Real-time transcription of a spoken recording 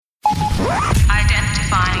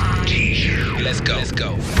Let's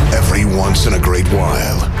go. Every once in a great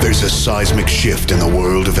while, there's a seismic shift in the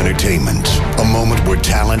world of entertainment. A moment where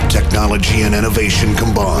talent, technology, and innovation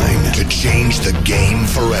combine to change the game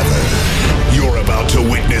forever. You're about to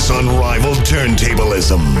witness unrivaled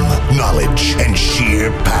turntablism, knowledge, and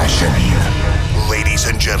sheer passion. Ladies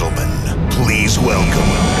and gentlemen, please welcome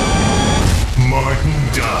Martin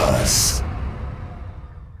Doss.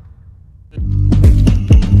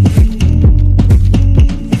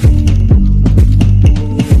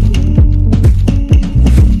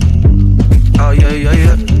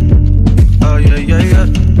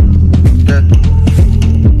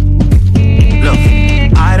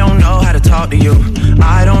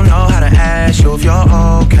 If you're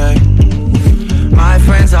okay, my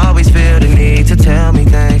friends always feel the need to tell me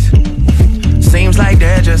things. Seems like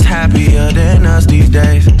they're just happier than us these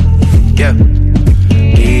days. Yeah,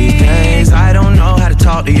 these days I don't know how to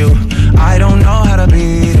talk to you. I don't know how to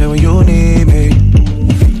be there when you need me.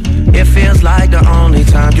 It feels like the only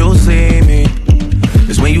time you'll see me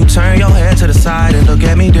is when you turn your head to the side and look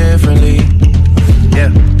at me differently.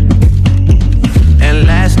 Yeah, and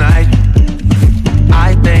last night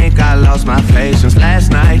I think I lost my patience.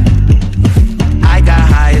 Last night I got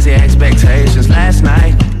high as the expectations. Last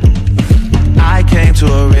night I came to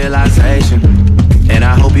a realization, and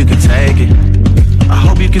I hope you can take it. I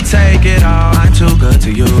hope you can take it all. I'm too good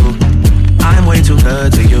to you. I'm way too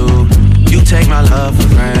good to you. You take my love for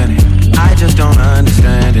granted. I just don't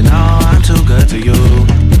understand it. No, I'm too good to you.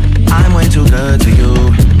 I'm way too good to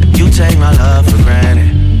you. You take my love for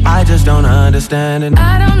granted. I just don't understand it.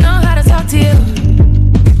 I don't know how to talk to you.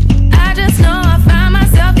 I just know I find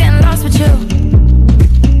myself getting lost with you.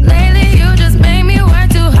 Lately you just make me work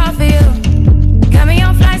too hard for you. Got me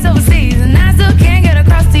on flights overseas and I still can't get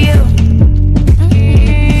across to you.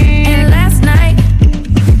 And last night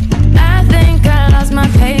I think I lost my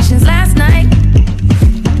patience. Last night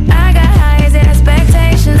I got high as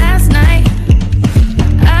expectation. Last night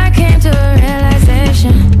I came to a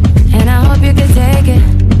realization, and I hope you could take it.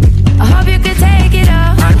 I hope you could take it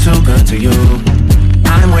all. I'm too good to you.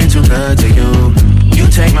 I'm way too good to you. You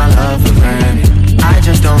take my love for granted. I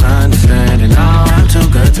just don't understand it. No, I'm too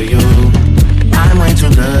good to you. I'm way too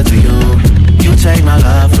good to you. You take my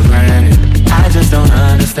love for granted. I just don't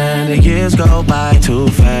understand it. Years go by too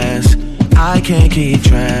fast. I can't keep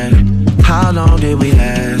track. How long did we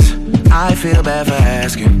last? I feel bad for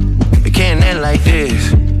asking. It can't end like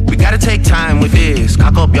this. We gotta take time with this.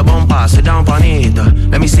 Cock up your bomba, sit down, bonita.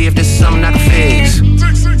 Let me see if this is something I can fix.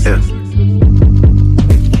 Yeah.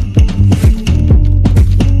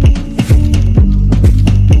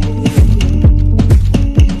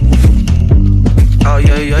 Oh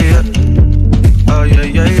yeah, yeah, yeah. Oh yeah,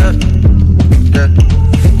 yeah, yeah. Yeah.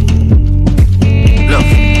 Look,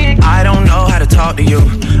 I don't know how to talk to you.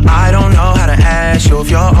 I don't know how to ask you if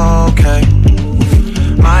you're okay.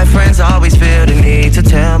 My friends always feel the need to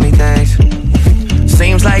tell me things.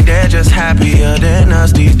 Seems like they're just happier than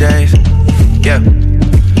us these days. Yeah,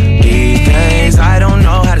 these days I don't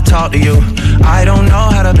know how to talk to you. I don't know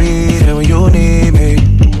how to be there when you need me.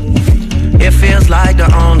 It feels like the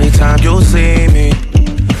only time you'll see me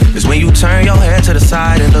is when you turn your head to the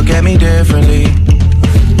side and look at me differently.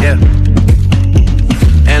 Yeah,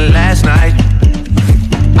 and last night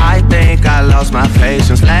I think I lost my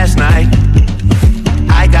patience. Last night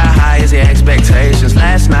I got high as the expectations.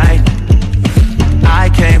 Last night I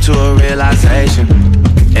came to a realization,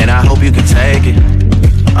 and I hope you can take it.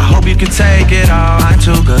 I hope you can take it all. I'm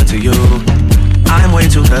too good to you. I'm way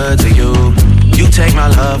too good to you. You take my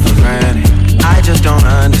love for granted. I just don't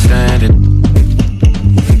understand it.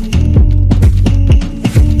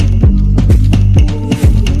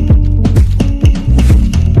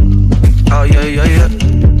 Oh yeah, yeah, yeah.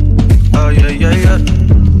 Oh yeah, yeah, yeah.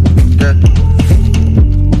 Yeah.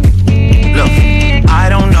 Look, I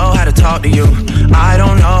don't know how to talk to you. I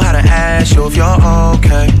don't know how to ask you if you're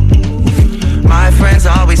okay. My friends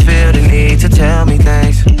always feel the need to tell me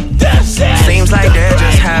things. Seems like they're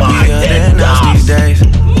just happier than us these days.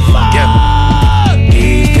 Yeah,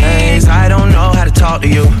 these days I don't know how to talk to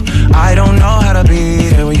you. I don't know how to be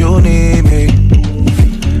there when you need me.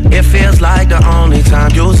 It feels like the only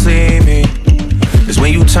time you'll see me is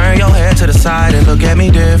when you turn your head to the side and look at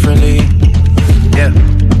me differently. Yeah,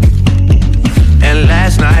 and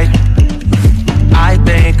last night I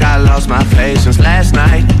think I lost my patience. Last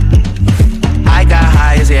night I got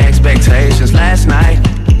high as the expectations. Last night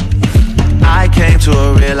I came to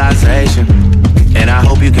a realization, and I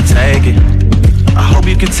hope you can take it. I hope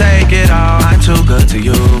you can take it all. I'm too good to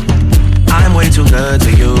you. I'm way too good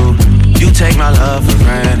to you. You take my love for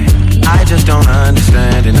granted. I just don't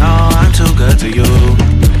understand it. No, I'm too good to you.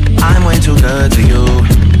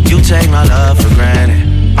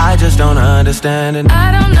 understanding.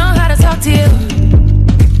 I don't know how to talk to you.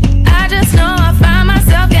 I just know I find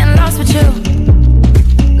myself getting lost with you.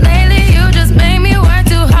 Lately you just make me work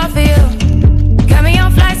too hard for you. Got me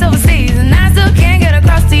on flights overseas and I still can't get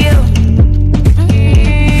across to you.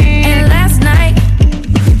 And last night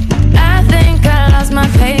I think I lost my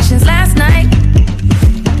patience. Last night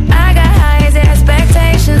I got high as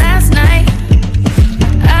expectations. Last night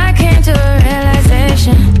I came to a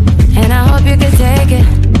realization, and I hope you could take it.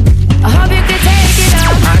 I hope you could take it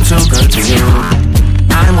all. I'm too good to you.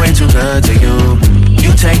 I'm way too good to you.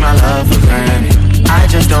 You take my love for granted. I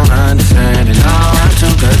just don't understand it. No, I'm too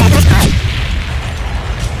good to you.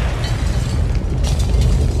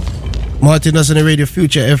 Martin us on the Radio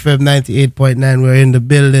Future FM 98.9. We're in the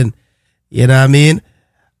building. You know what I mean?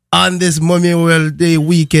 On this Memorial Day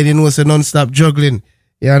weekend, you know, it's a non-stop juggling.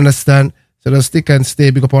 You understand? So just stick and stay.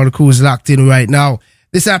 Big up all the crews locked in right now.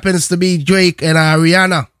 This happens to be Drake and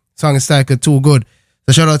Rihanna. Song is titled Too Good.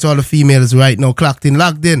 So shout out to all the females right now, clocked in,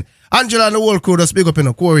 locked in. Angela and the whole crew just big up in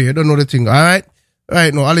the quarry. You don't know the thing, alright?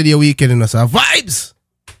 Right now, holiday weekend in us. Vibes!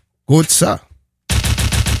 Good, sir.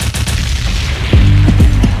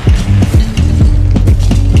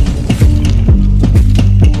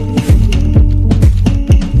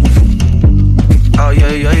 Oh,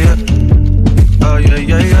 yeah, yeah, yeah. Oh, yeah,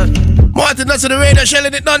 yeah, yeah. Martin, that's the radio,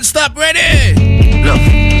 shelling it non-stop, ready? Look,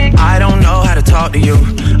 I don't know how to talk to you.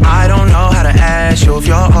 I don't know how to ask you if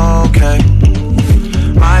you're okay.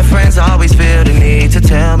 My friends always feel the need to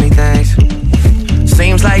tell me things.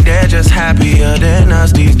 Seems like they're just happier than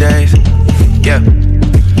us these days. Yeah.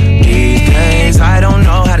 These days, I don't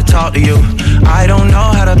know how to talk to you. I don't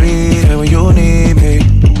know how to be there when you need me.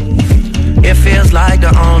 It feels like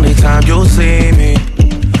the only time you'll see me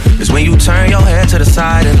is when you turn your head to the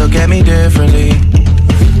side and look at me differently.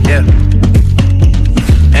 Yeah.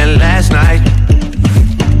 And last night,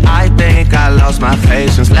 I think I lost my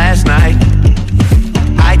patience. Last night,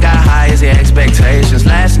 I got high as the expectations.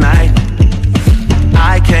 Last night,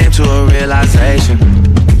 I came to a realization,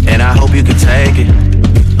 and I hope you can take it.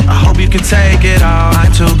 I hope you can take it all.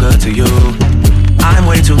 I'm too good to you. I'm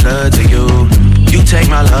way too good to you. You take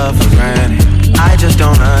my love for granted. I just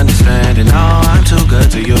don't understand it. No, I'm too good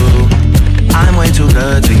to you. I'm way too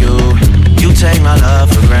good to you. You take my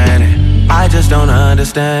love for granted. I just don't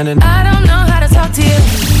understand it. I don't know how to talk to you.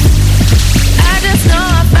 I just know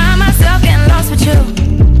I find myself getting lost with you.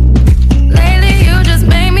 Lately you just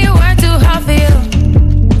make me work too hard for you.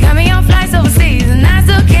 Got me on flights overseas and I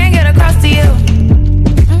still can't get across to you.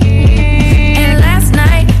 And last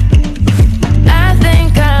night I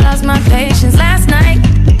think I lost my patience. Last night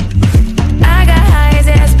I got high as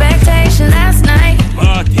expectations. Last night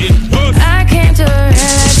I came to a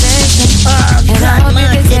realization, and I hope you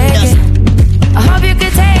could take it. I hope you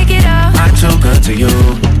could take it all. I'm too good to you.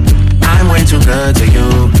 I'm way too good to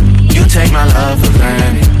you. You take my love for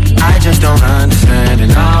granted. I just don't understand it.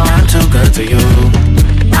 No, I'm too good to you.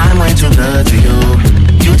 I'm way too good to you.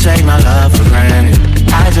 You take my love for granted.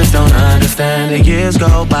 I just don't understand it. Years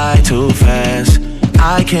go by too fast.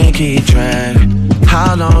 I can't keep track.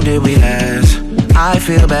 How long did we last? I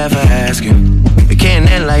feel bad for asking. It can't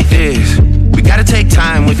end like this. We gotta take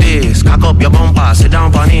time with this. Cock up your bomba, sit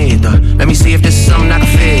down bonita. Let me see if this is something I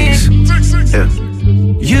can fix. Yeah.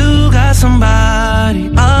 You got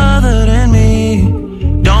somebody other than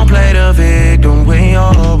me. Don't play the victim when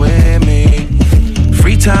you're with me.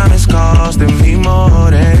 Free time is costing me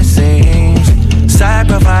more than it seems.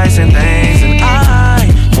 Sacrificing things, and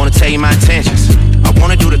I wanna tell you my intentions. I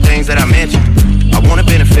wanna do the things that I mentioned. I wanna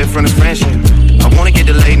benefit from this friendship. I wanna get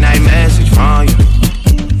the late night message from you.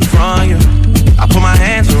 From you. I put my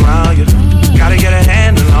hands around you. Gotta get a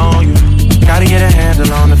handle on you. Gotta get a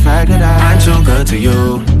handle on the fact that I'm too good to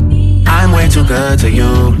you. I'm way too good to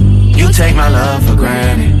you. You take my love for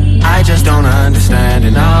granted. I just don't understand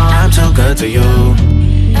it. No, I'm too good to you.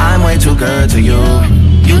 I'm way too good to you.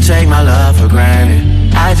 You take my love for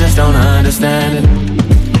granted. I just don't understand it.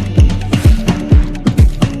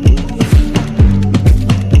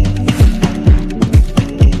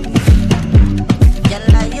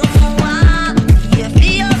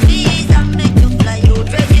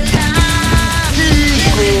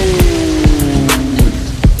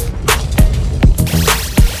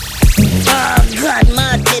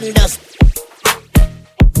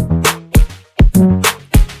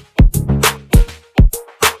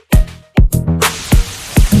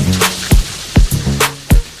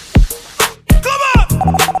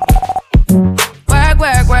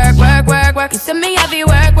 You see me heavy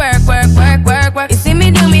work. You see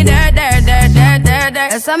me do me dirt.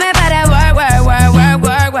 There's something about that work.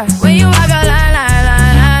 When you walk a line.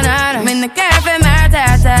 I'm in the cafe, my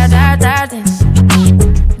ta.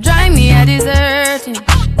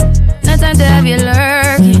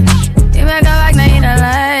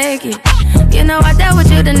 know I dealt with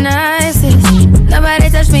you the nicest. Nobody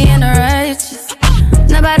touched me in a righteous.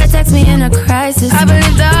 Nobody text me in a crisis. I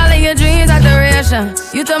believed all of your dreams are duration.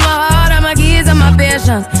 You took my heart, all my keys, and my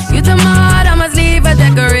patience. You took my heart, I must leave a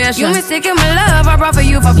decoration. You mistaken my love, I brought for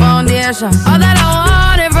you for foundation. All that I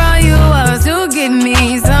wanted from you was to give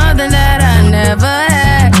me something that I never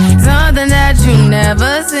had, something that you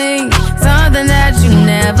never seen, something that you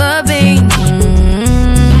never been.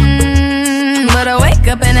 But I wake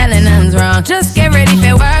up and hell and nothing's wrong. Just get ready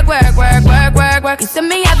for work, work, work, work, work, work. You see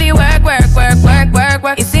me heavy work, work, work, work, work,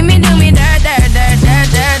 work. You see me do me dirt, dirt, dirt, dirt,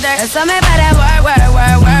 dirt, dirt. There's something about that work, work,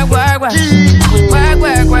 work, work, work, work. Work,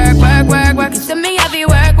 work, work, work, work, work. You see me heavy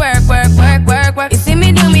work, work, work, work, work, work. You see me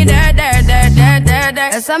do me dirt, dirt, dirt, dirt, dirt,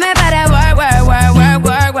 dirt. There's something about that work, work, work, work,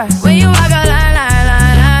 work, work. When you walk a line, line,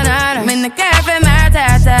 line, line, line. I'm in the cafe, my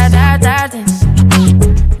ta, ta, ta, ta, ta.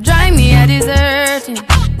 Drive me a deserting.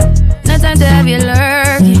 No time to have you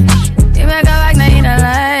lurking. You make a like, now you don't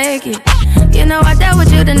like it. You know I dealt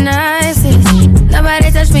with you the nicest.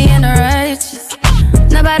 Nobody touched me in a righteous.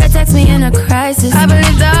 Nobody text me in a crisis. I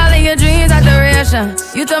believed all of your dreams are duration.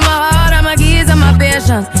 You took my heart, all my keys, and my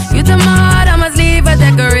patience. You took my heart, I must leave a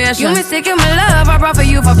decoration. You mistaken my love, I brought for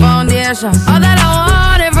you for foundation. All that I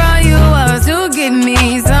wanted from you was to give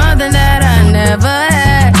me something that I never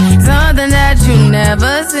had, something that you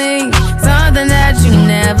never seen, something that you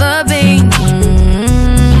never been.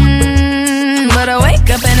 But I wake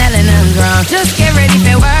up and hell and nothing's wrong. Just get ready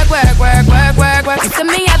for work, work, work, work, work, work. You see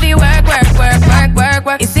me heavy work, work, work, work, work,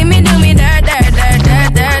 work. You see me do me dirt, dirt, dirt,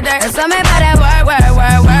 dirt, dirt, dirt. There's something about that work, work,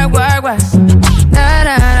 work, work, work, work. Na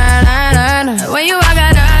na na na na na. When you walk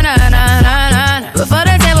out, na na na na na na. Before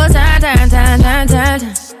the table turn, turn, turn, turn, turn, turn.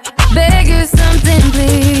 Beg you something,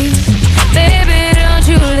 please, baby, don't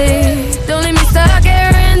you leave. Don't leave me stuck here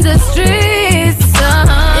in the streets.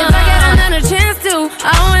 If I get another chance to,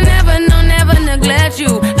 I would never, no, never neglect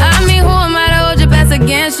you. I mean, who am I to hold your best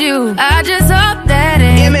against you? I just hope that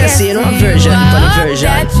it MSC, you know, a version for the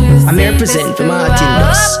version. I'm here present for Martin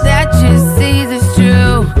Bus. I hope that you see this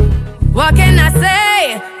true. What can I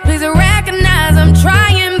say? Please recognize I'm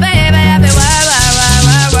trying, baby. I feel why.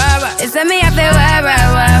 It's me, I feel why.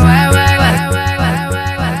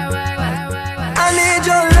 I need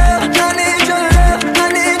your love, I need your love, I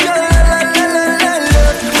need your love, la la la la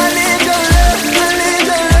love. I need your love, I need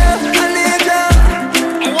your love, I need your love.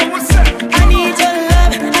 I need your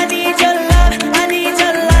love, I need your love, I need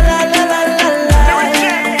your la la la la la la.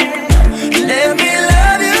 Let me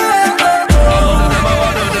love you.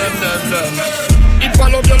 If I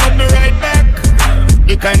love you, love me right back.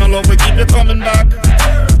 The kind of love we keep you coming back.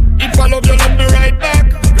 If I love you, love me right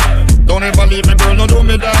back. Don't ever leave me, girl, no do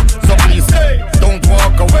me that. So please stay, don't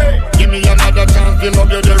walk away. Give me another chance to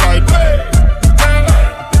love you the right way.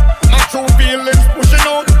 My true feelings pushing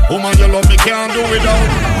out. Woman, you love me, can't do without.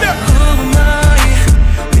 Who am I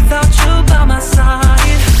without you by my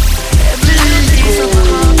side? Every little piece of my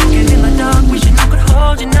heart broken in the dark, wishing I could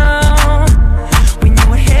hold you now. When you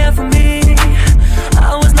were here for me,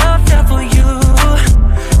 I was not there for you.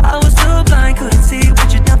 I was too blind, couldn't see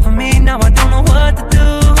what you done for me. Now I don't know what to do.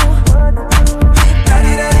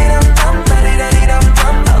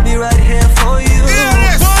 I'll be right here for you.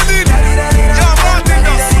 I'll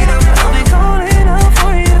be calling out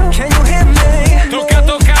for you. Can you hear me? Toca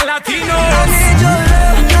Latino. I need your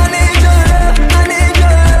love, I need your love, I need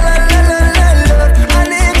your love, la la la la love. I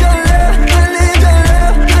need your love, I need your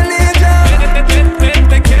love, I need your love.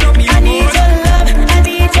 Te quiero, mi I need your love, I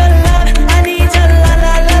need your love, I need your la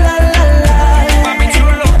la la la la la. Mami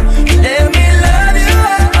chulo. Let me love you.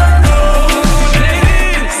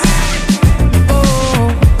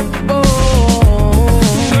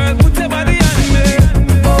 Put your body on me.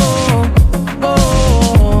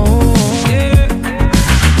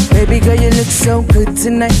 Baby girl, you look so good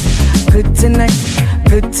tonight, good tonight,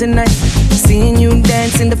 good tonight. Seeing you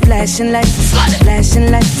dance in the flashing lights,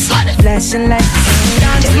 flashing lights, flashing lights.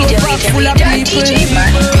 Dance floor full of people,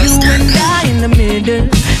 you and I in the middle,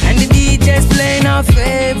 and the DJ's playing our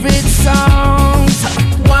favorite songs.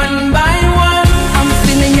 One by one, I'm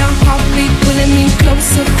feeling your heartbeat pulling me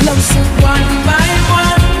closer, closer. One by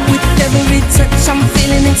one, with every touch I'm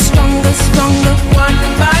feeling it stronger, stronger. One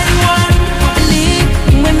by one, believe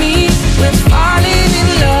with me, we're falling in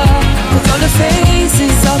love. 'Cause all the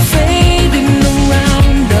faces are fading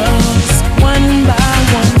around us. One by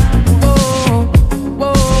one, oh,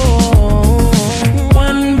 oh,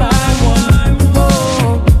 one by one,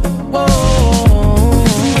 oh, oh.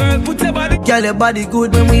 Girl, your body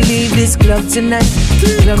good when we leave this club tonight,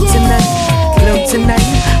 club tonight, club tonight.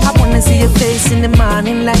 I wanna see your face in the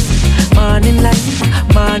morning light, morning light,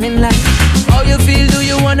 morning light. How you feel? Do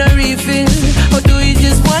you wanna refill?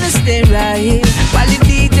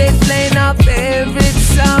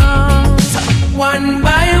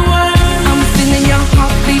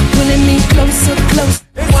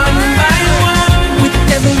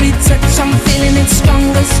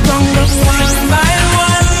 stronger, stronger. One by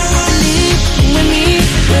one, believe with me,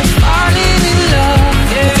 we're falling in love.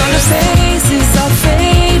 Yeah. All the faces are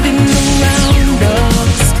fading around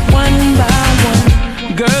us, one by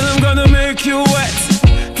one. Girl, I'm gonna make you wet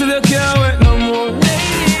till you can't wet no more.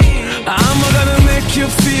 I'm gonna make you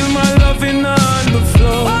feel my loving on the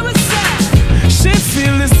floor. She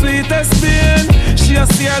feel the sweetest pain. She a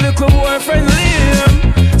see her little boyfriend Liam,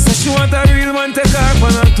 so she want a real man take her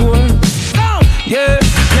on a tour. Yeah,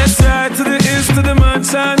 let's ride to the east to the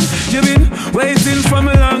mansion. You been waiting for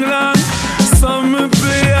me long, long. So me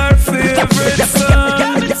play our favorite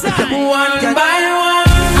song. One by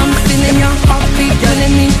one, I'm feeling your heartbeat,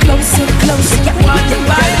 pulling me closer, closer. One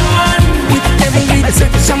by one, with every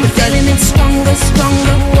touch I'm feeling it stronger,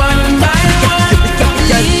 stronger. One by one,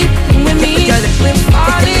 believe with me, we're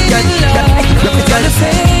falling in love. All the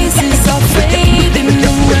faces are fading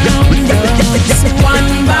around us, one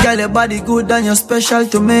by one. Girl, your body good and you're special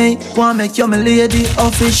to me. Wanna make you my lady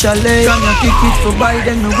officially. From your ticket for buy,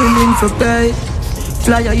 then you're willing to pay.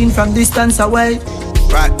 Fly you in from distance away.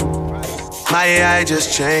 Right, my AI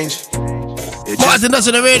just changed. Martin Dust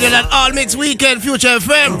on the radio and All Mix Weekend, Future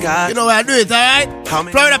FM. You know how I do it, alright?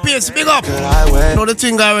 Florida Pierce, big up. You know the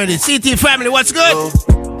thing already. CT family, what's good?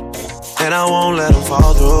 And I won't let them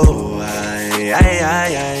fall through.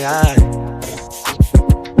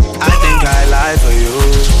 I think I lie for you.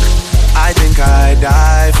 I think I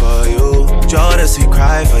die for you. Jodeci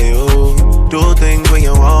cry for you. Do things when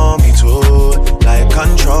you want me to. Like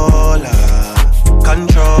controller.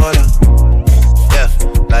 Controller. Yeah.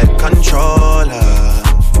 Like controller.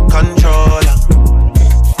 Controller.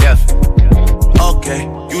 Yeah. Okay.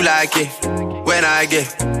 You like it when I get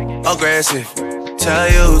aggressive. Tell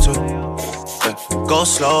you to. Yeah. Go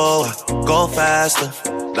slower. Go faster.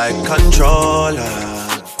 Like controller.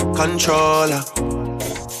 Controller,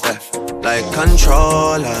 yeah, like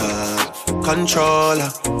controller, controller,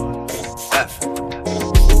 yeah.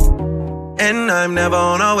 And I'm never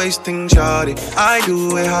on a wasting shawty. I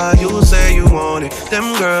do it how you say you want it.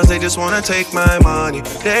 Them girls, they just wanna take my money.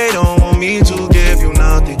 They don't want me to give you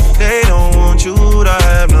nothing. They don't want you to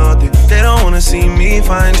have nothing. They don't wanna see me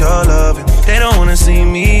find your loving. They don't wanna see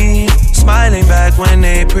me smiling back when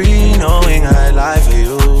they pre-knowing I lie for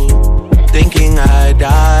you. Thinking I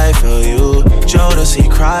die for you. Jodeci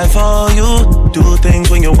cry for you. Do things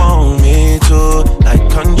when you want me to. Like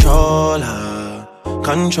controller.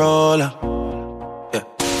 Controller. Yeah.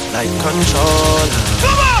 Like controller.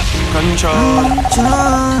 Controller.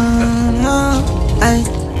 Ay.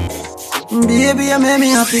 Baby, you make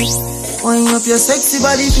me happy. Wind up your sexy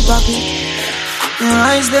body if you happy. Your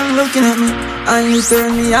eyes them looking at me. And you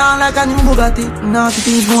turn me on like a new Bugatti. Naughty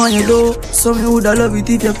things more on you do. So me woulda love it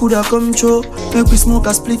if you coulda come true. Make we smoke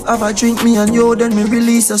a spliff, have a drink, me and you. Then me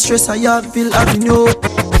release the stress I have, feel having you.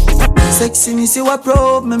 Sexiness you a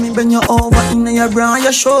probe. Make me bend you over in your bra and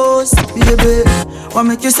your shoes. Baby, what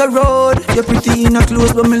make you so road? You're pretty in a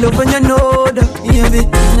clothes, but me love when you know that. Baby,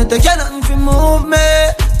 you take your nothing to move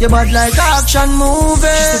me. Your body like action movie.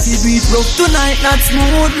 Just if you beat rough tonight, not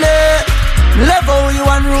smoothly. Love how you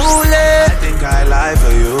unruly. I think I lie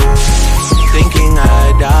for you. Thinking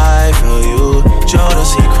I die for you.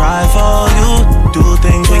 Jodeci cry for you. Do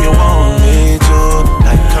things when you want me to.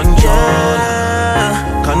 Like controller.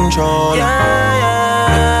 Controller.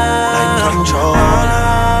 Like controller.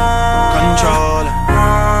 Controller.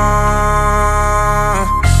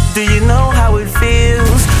 Do you know how it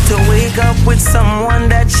feels to wake up with someone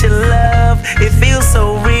that you love? It feels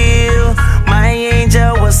so real. My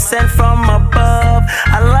angel was sent from above.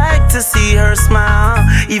 I like to see her smile.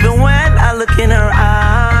 Even when I look in her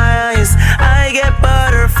eyes, I get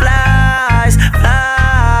butterflies.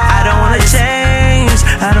 I don't wanna change.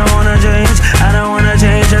 I don't wanna change. I don't wanna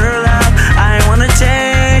change her love. I wanna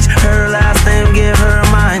change her last name, give her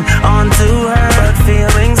mine onto her. But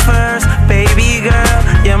feelings first, baby girl,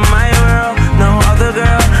 you're my world, no other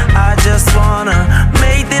girl. I just wanna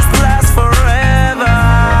make this last forever.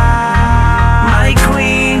 My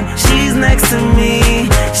queen, she's next to me.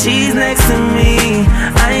 She's next to me.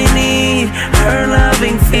 I need her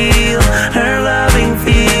loving feel, her loving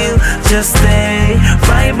feel. Just stay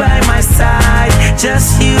right by my side.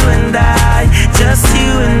 Just you and I, just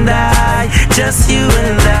you and I, just you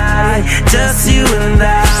and I, just you and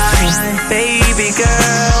I. Baby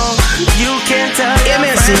girl, you can't tell your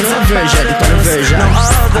friends about us. No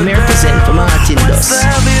other girl. What's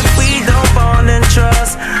love if we don't bond and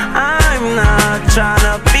trust? I'm not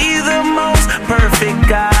tryna be the most perfect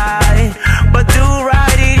guy, but do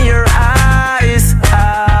right in your eyes,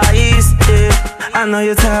 yeah. I know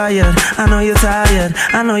you're tired, I know you're tired,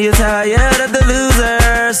 I know you're tired of the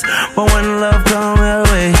losers. first. But when love come your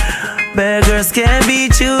way, beggars can't be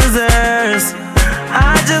choosers.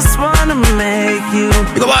 I just wanna make you.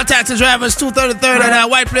 Big up all taxi drivers, 233rd and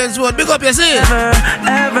White Plains Road. Big up your city.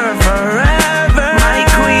 Ever, forever. My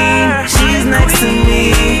queen, she's next to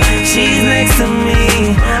me. She's next to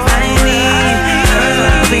me. I need her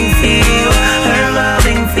loving feel.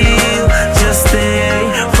 Just stay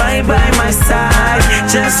right by my side.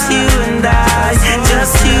 Just you and I.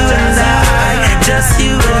 Just you and I. Just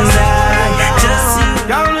you and I. Just you.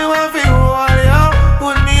 Girl, me want to hold you.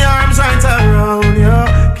 Put me arms right around you.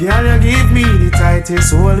 Can you give me the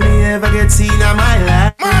tightest hold me ever get seen in my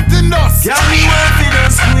life? Martin Nuss. Can me want to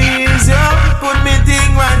squeeze you. Put me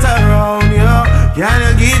thing right around you. Can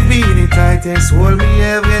you give me the tightest hold me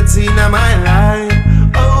ever get seen in my life?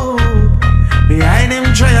 Oh, behind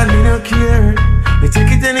them trial me no care. Me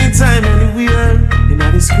take it anytime, anywhere. In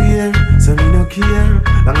the square, so me no care.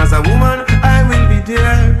 Long as a woman, I will be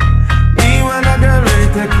there. Me want a girl ready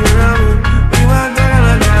to take care of me. Me want a girl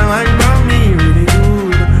wine about me really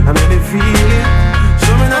good. I make me feel it.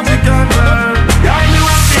 Show me not to control. Girl, me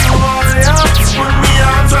want to hold you. Put me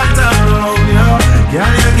arms right around you.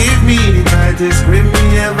 Can you give me the tightest grip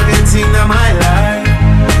me ever get seen in my life?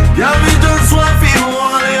 Girl, me just want to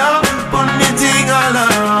hold you. Put me thing all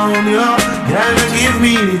around you. Can you give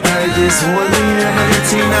me the tightest hold me ever get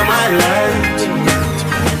seen in my life?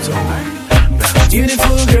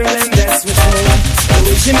 Beautiful girl, and that's what's more.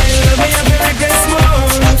 Original love me up like a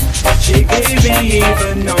smoke. She gave me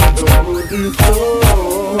even on the wooden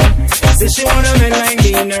floor. Said she want a man like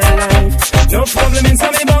me in her life. No problem in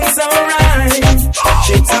some bones alright.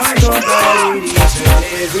 She talk about it each and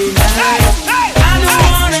every night. I don't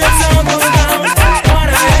wanna talk about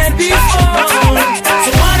what I had before.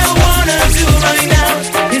 So what I wanna do right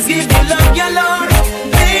now is give you love, your love.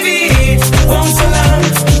 Baby, won't so long,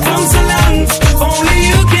 won't so long. Only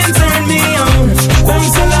you can turn me on.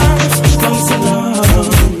 Won't so long, won't so long.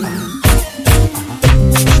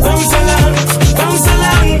 Won't so long, won't so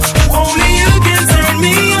long. Only you can turn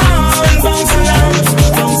me on. Won't so long,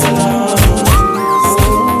 won't so long.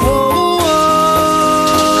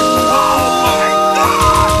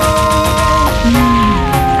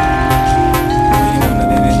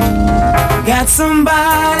 Got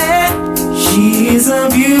somebody, she's a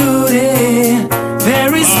beauty,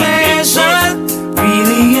 very special,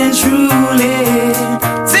 really and truly.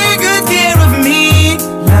 Take good care of me,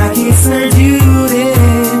 like it's her duty.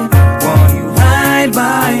 Want you right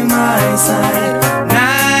by my side,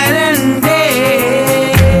 night and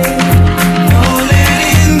day. No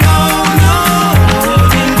letting go, no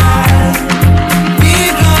holding back,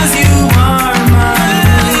 because you are my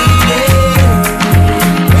lady.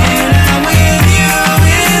 When I'm with you,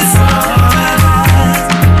 it's all I got.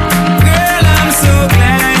 Girl, I'm so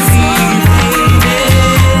glad you made it.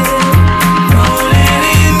 No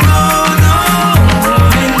letting go, no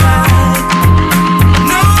holding back.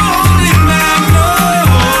 No holding back, no,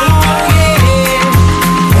 yeah.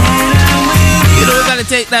 When I'm with you, You know we gotta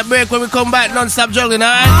take that break when we come back. Non-stop juggling,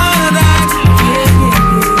 alright? all of that, yeah.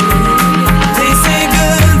 They say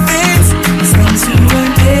good things come to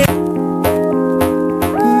an end.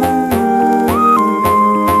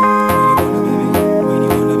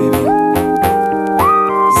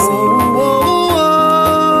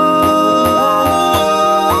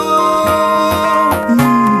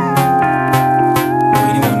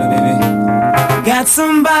 Got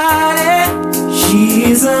somebody,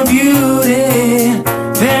 she's a beauty,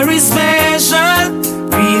 very special,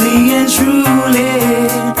 really and truly.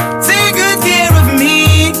 Take good care of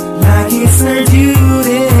me, like it's her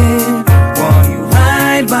duty. Want you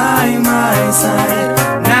right by my side,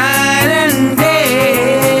 night and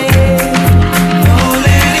day. No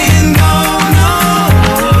letting go, no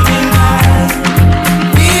holding back,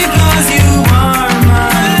 because you are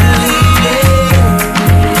my lady.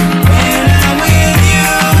 When I'm with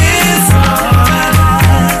you, it's all I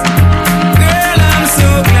got. Girl, I'm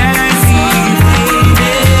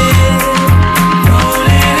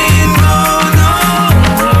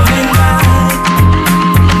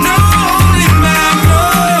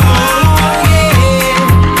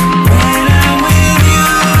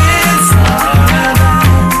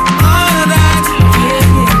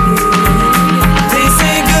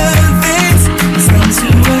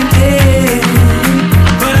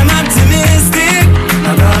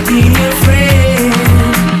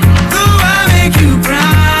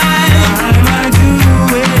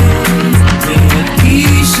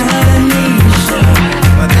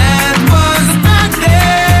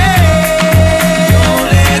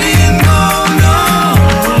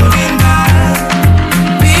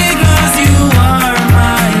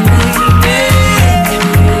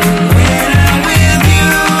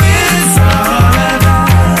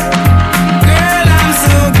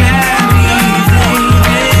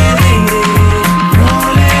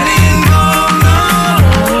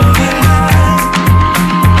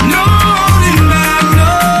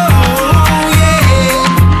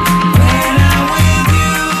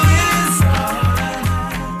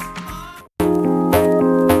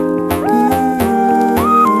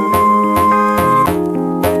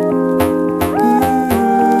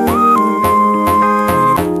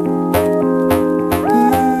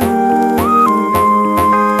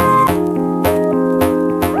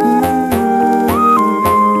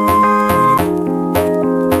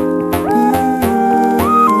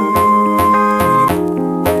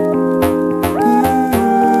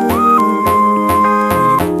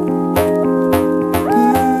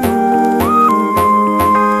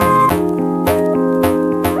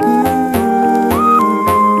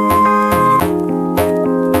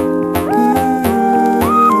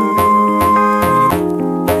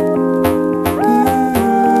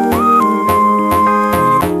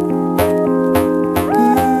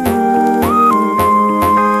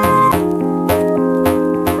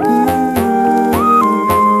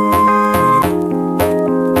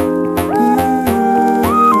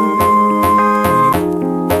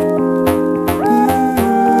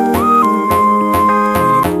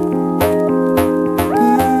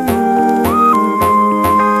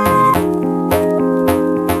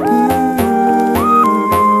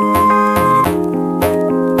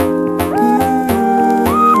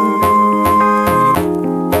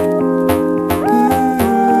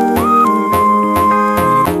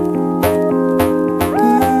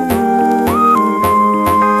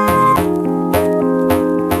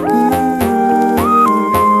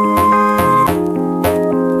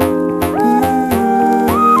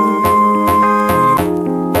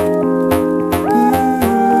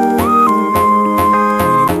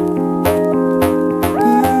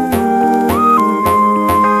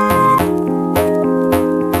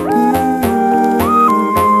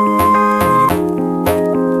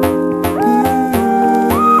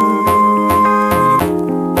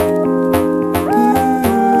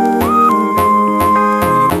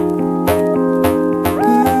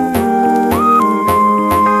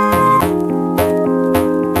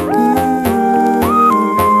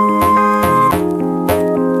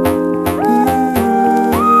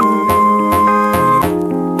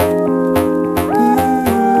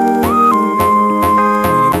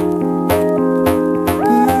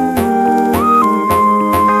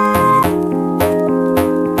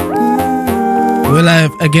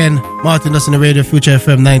again. Martin Dustin, the Radio Future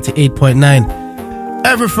FM 98.9.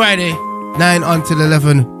 Every Friday, 9 until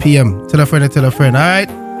 11 p.m. Tell a friend, alright?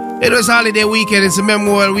 It was holiday weekend, it's a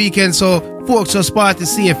Memorial weekend, so folks just party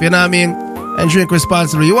safe, you know what I mean? And drink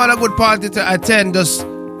responsibly. You want a good party to attend just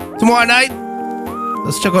tomorrow night?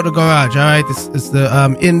 Let's check out the garage, alright? It's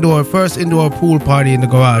the first indoor pool party in the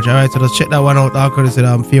garage, alright? So let's check that one out, all courtesy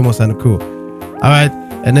of Famous and the crew. Alright?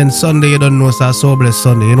 And then Sunday, you don't know, it's a So Blessed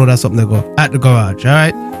Sunday. You know that's something to go at the garage,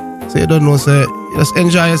 alright? So you don't know, so just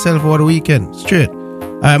enjoy yourself over the weekend. Straight.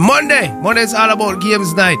 Alright, Monday's all about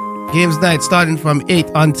games night. Games night starting from 8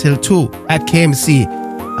 until 2 at KMC.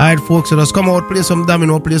 Alright, folks, so just come out, play some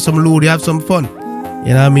domino, play some ludo, have some fun. You know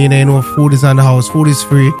what I mean? You know, food is on the house, food is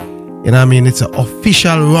free. You know what I mean? It's an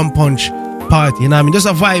official rum punch party. You know what I mean? Just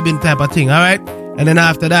a vibing type of thing, alright? And then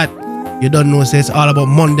after that, you don't know, so it's all about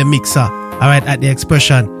Monday Mixer, alright, at the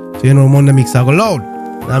Expression. So you know, Monday Mixer go loud. You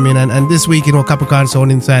know what I mean? And this week, you know, Capricorn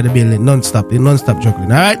sound inside the building, non-stop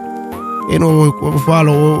juggling, alright? You know, we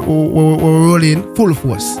follow, we're rolling full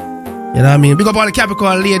force. You know what I mean? Big up all the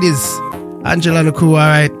Capricorn ladies. Angela and the crew,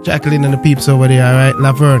 alright? Jacqueline and the peeps over there, alright?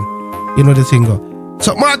 Laverne, you know the thing go.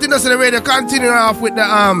 So Martin Dustin, the Radio, continue off with the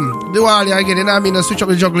Diwali again. You know what I mean? Just switch up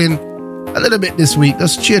the juggling a little bit this week.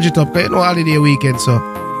 Just change it up, because you know, holiday weekend, so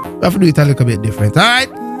we have to do it a little bit different, alright?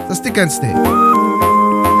 So stick and stay.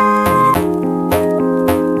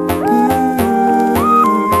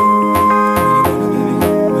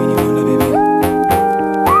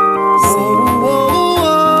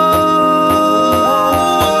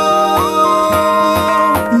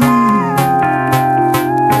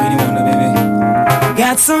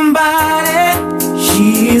 Somebody,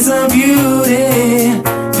 she's a beauty,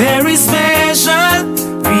 very special,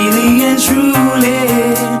 really and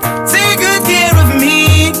truly. Take good care of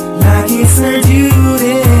me, like it's her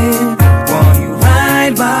duty. While you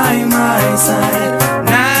ride by my side,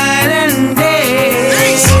 night and day.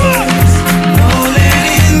 No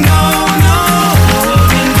letting go, no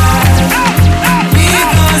holding back,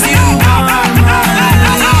 because you are my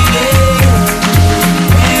lady.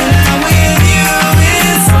 When I'm with you,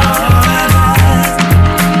 it's all I want.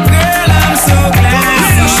 Girl, I'm so glad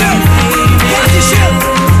you made it. No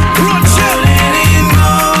letting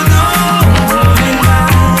go, no holding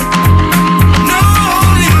back, no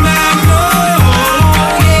holding back, no,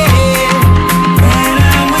 yeah. When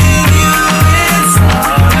I'm with you, it's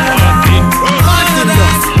all I want.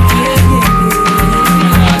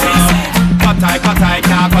 Cut I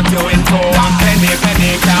can't cut you in two. And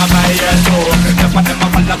penny can't buy your soul. The for them a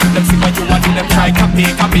follow to them, see what you want to them. Try copy,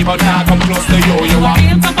 but can't come close to you. You want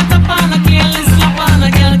Can't tap on a careless slap on a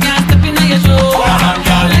girl, can't step in your shoe.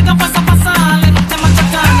 Like a pasa, let them a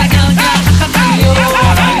chat on a girl, can't chat on you.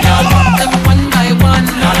 Drop them one by one,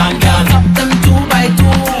 drop them two by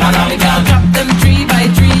two, drop them three by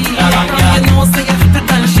three. You know say you're hotter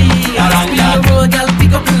than she. Spin the road, girl,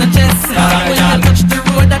 pick up in the chest. When you touch the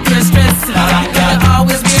road, that you're stressed. You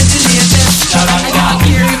always wear the latest. I can't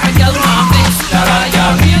hear if a girl want flex. Can't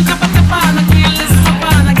tap on a careless slap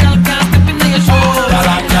on a girl, can't step in your shoe.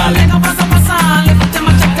 Like a pasa, let them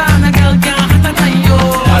a chat on a girl, can't hotter than you.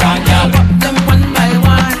 Drop them one by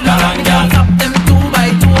one, drop them two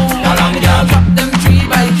by two, drop them three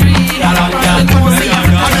by three. You know say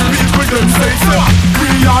you're hotter than We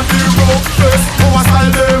are the roughest, our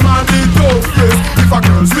style them are the toughest. If a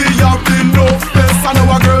girls we have the toughest, and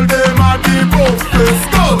our girl them are the roughest.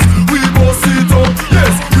 Girls, we both sit up,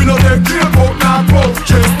 yes. We no take care about not broke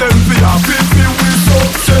chest. Them we have it with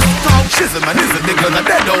success. Talk chisel man is a nigga that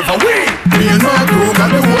dead over we. Me and my crew got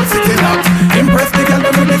the whole city locked. Impress the girl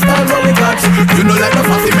them with the style what we got. You know like the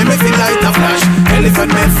fussy me feel like a flash.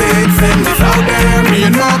 Elephant message send this out there. Me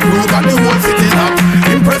and my crew got the whole city locked.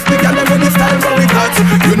 Impress the girl them with the style what we got.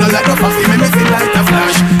 You know like the fussy me feel like a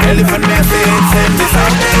flash. Elephant message send this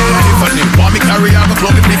out there. Tiffany, want me carry out the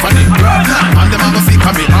club with Tiffany. And them a go sick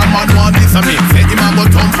of me. Our man want this of me. Say him a go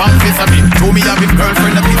thump and kiss of me. Show me have him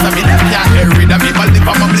girlfriend a piece of me. Them can't get rid of me. But lip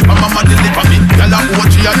of my mama deliver me. Tell her what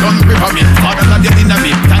she a done grip of me. Father not you in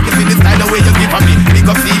me. Thank you for the style the way you give of me. Big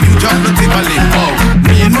up see you drop the Tivoli. Oh,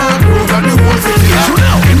 me and my crew got the whole city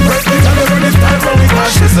locked. Impress the girl with the style what we got.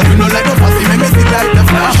 You know like the fussy me feel like the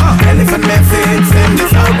flash. Elephant message send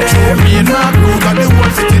this out there. Me and my crew got the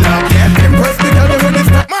whole city locked. Impress the girl with the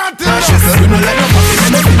style. You know like the fussy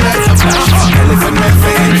me feel like the flash. Elephant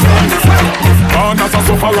message send this out there. Born as a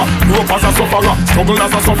sufferer, grow up as a sufferer, struggle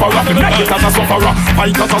as a sufferer, make it as a sufferer,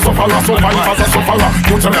 fight as a sufferer, survive as a sufferer.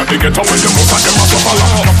 Don't tell me they get up when them most of them a sufferer.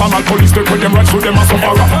 National police take with them right through them a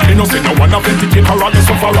sufferer. Me no say no one authenticate her as a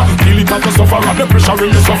sufferer. Kill it as a sufferer, the pressure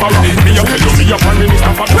in the sufferer. Me a tell you, me a prime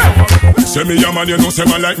minister for the sufferer. Say me a man, you know say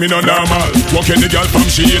man like me no normal. Walking the girl from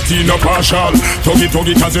she 18 no partial. Tuggy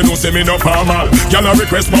cause you know say me no formal. Girl a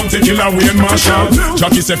request bounty killer Wayne Marshall.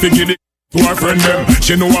 Jackie say fi give it to her friend them.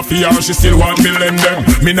 She know a fear, she still want me lend them.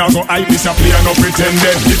 Me now go hype this a play and no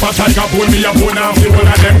pretending. If a tiger bone, me a bone off the one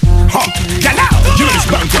of them. Ha, get out! You this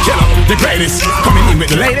bound to killer, the greatest. Coming in with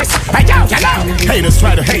the latest. Hey yo, get out! Haters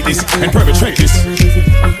try to hate this and perpetrate this.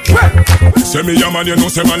 Say me a man, you know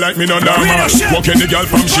say man like me no normal. Walking the girl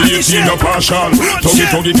from she 18 no partial.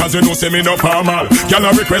 Tuggy cause you know say me no formal. Girl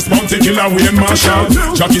a request bounty killer Wayne Marshall.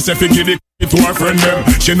 Jackie say fi give it to her friend them.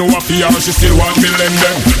 She know a fear, she still want me lend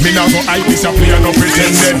them. Me now go hype this a play and no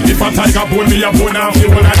pretending. If a tiger bone, me a bone off the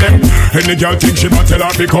one of them. Any girl think she battle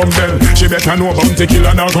her become them. She better know bounty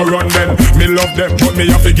killer now go run them. Me love them, but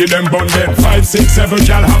me have to give them bun them. 5, 6, 7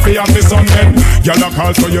 girl happy have me son them. Girl a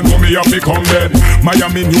call so you know me have to come then.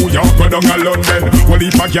 Miami, New York, go down a London. Well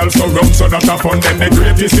if a girl so round so that a fun them. The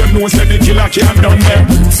greatest you know say the killer can't done them.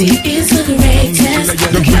 Bounty is the greatest.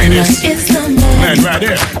 The greatest. It's the man. Right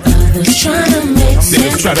there. Trying to make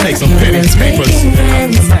sense. Try to make some pennies, papers.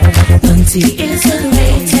 Bunty is the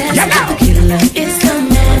greatest. The killer is the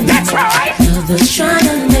man. That's right. Others trying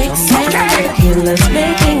to make sense. The killer's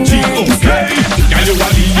making sense. Girl, you a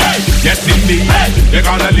lead, yes indeed. You're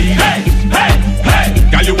gonna lead.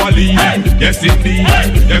 Girl, you a lead, yes indeed.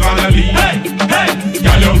 You're gonna lead.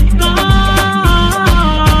 Girl, you a lead.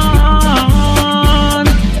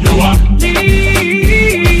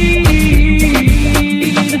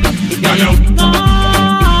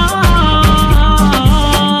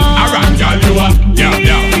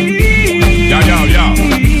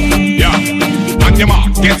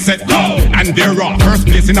 Get set, go, and they're raw. First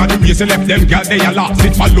place in all the race, you left them girl, they are lost.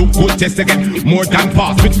 It for look good, test again, more than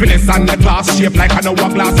pass. With finesse and the class, shape like an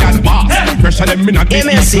hourglass and pass. Pressure them in a game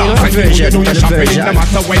class. And you know you're shopping, no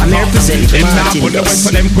matter when you pass. Them now put the west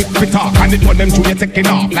for them quick talk. And it for them to you taking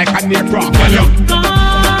off like an aircraft.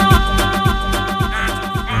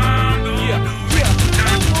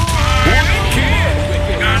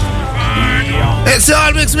 It's the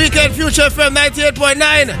All Mix Weekend, Future FM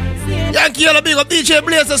 98.9. Yankee Yellow Big Up DJ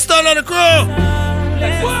Blazer, Stun on the crew.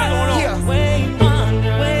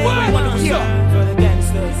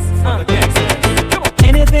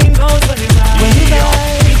 Anything goes when you ride.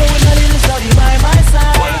 Even with a little study by my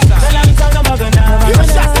side. Tell them talk about the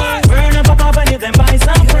night. Burn up a pop and you then buy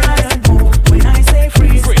some fries. When I say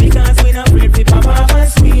freeze, because we not free to pop up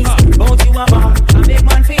and squeeze. Both you a bomb, a big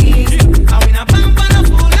man for ease. And we not bump on a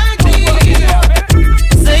fool like this.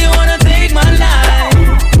 Say you wanna take my life.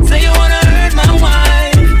 Say you wanna hurt my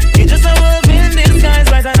wife. You just a wolf in disguise,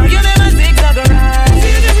 right? I know you never zigzag around.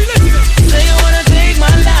 Say you wanna take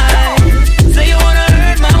my life. Say you wanna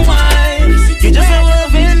hurt my wife. You just a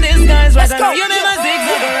wolf in disguise, right? I know you never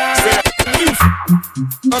zigzag around.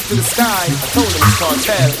 Up to the sky, I told him it's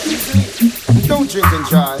cartel. Don't drink and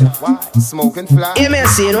drive. Why? Smoke and fly. Yeah, man,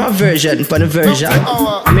 see, you know a version for the version.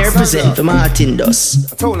 I'm here represent for Martin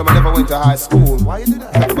Dust. I told him I never went to high school. Why you did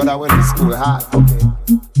that? But I went to school hard. Okay.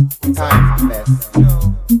 Time for less.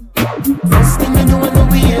 First thing you do when the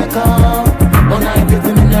wake up, all night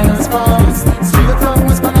living in nerves fast. Straight from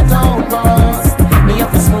what's gonna town fast. Me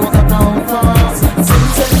have to smoke a pound fast.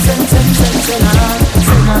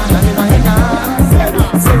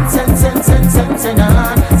 Sen on in my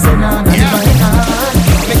hand. Sen on in my hand.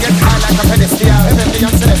 Me get high like a pedestal, heavenly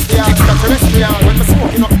and celestial, extraterrestrial. When me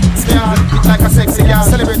smoking up, still it like a sexy girl.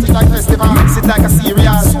 Celebrate it like festival, mix it like a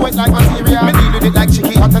cereal. Sweat like material, me deal with it like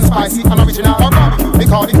chicken, hot and spicy and original. Or barbecue, they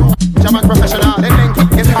call it jam and professional. Then link it,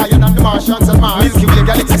 get higher than the Martians and Mars. Milky Way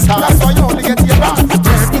galaxy star, that's why you only get your back.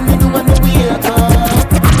 First thing you do when you wake up,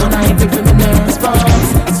 when I pick the nerves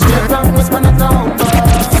fast. Straight from what's gonna town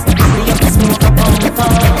fast. Me have to smoke a pound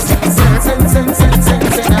fast.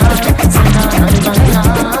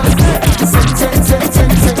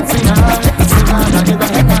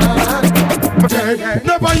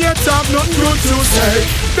 Never yet have nothing good to say.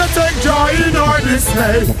 They take joy in our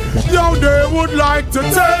dismay. Yo, they would like to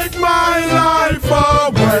take my life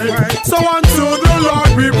away. So unto the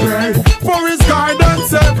Lord we pray for His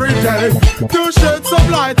guidance every day, to shed some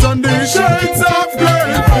light on these shades of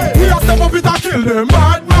grey. We have to move it and kill them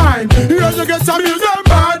bad mind. Here you get to build them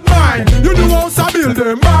bad mind. You do also build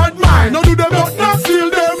them bad mind. No do them but not steal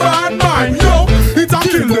them bad mind. Yo, it's a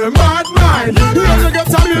kill them bad mind. Here you get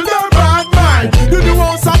to build them bad mind. You do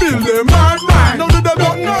also build them bad mind. No do them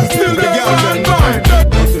but not steal them bad mind.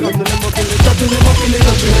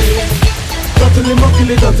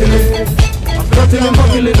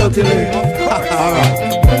 Alright.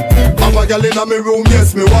 Have a girl inna me room,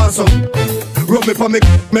 yes me want some. Rub me for me,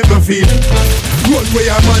 make me feel. Road where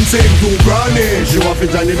a man say him too granny. She want to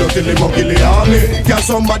join the dirty the monkey army. Can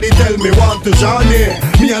somebody tell me want to Johnny?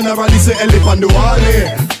 Me and never listen elephant do alley.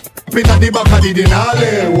 Pin at the back of the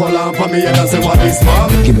Denali. Wall on for me and I say what this man.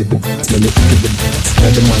 Give me the beats, let me give the beats.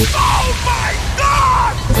 Let the money. Oh my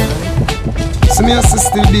God! See me as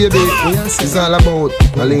still baby. It's all about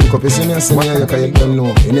a link up. You see me as me you can don't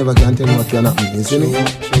know. You never can tell me what can happen. You see me?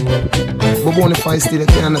 But when if I still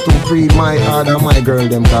cannot to free my heart and my girl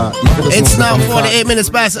them car. It's now 48 minutes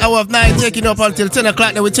past the hour of 9, taking up until 10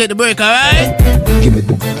 o'clock. Then we take the break, alright? Give me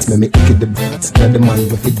the beats, let me give the beats. Let the man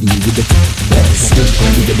with the deal with the flex.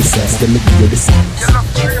 Give you the sex, let me give you the sex.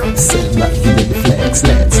 Say black, give you the flex.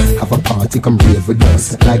 Let's have a party, come rave with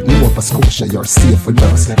us. Like Nova Scotia, you're safe with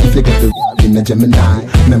us. If you get the ride in the Gemini,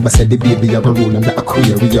 remember said the baby have a rule in the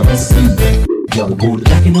Aquarius. Y'all good,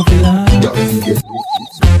 Jacking up the line. y'all feel it.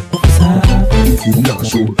 If you not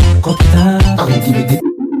sure, Cut it out. and give it the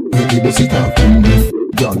baby the sit up.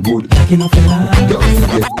 Y'all good, Jacking up the line. y'all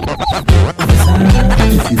feel it.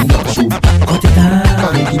 If you not sure, Cut it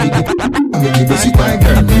out. and give it the baby sit up.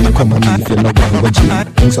 Girl, come on me if you no want go jail.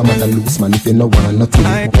 Bring some other loose man if you no want nothing.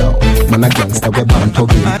 Yo, man a gangster we born to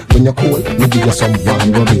game. When you're cold, me give you some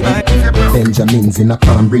one go game. Benjamins in a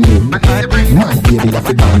palm bring in. My baby have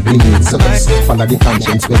a band bring in. So just follow the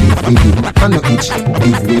conscience we live within. And no itch,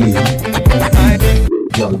 live willing.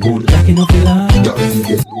 Y'all good, Jacking up the line. y'all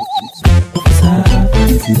feel it.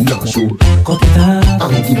 If you not sure, Cut it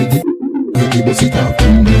out. and give it the baby sit up.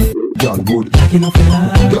 Y'all good, Jacking up the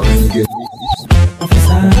line. y'all feel it.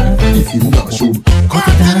 If you not sure, Cut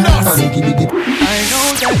it out. and give it the I know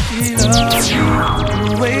that she loves me,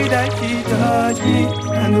 the way that she touch me,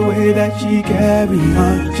 and the way that she carry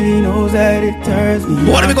on. She knows that it turns me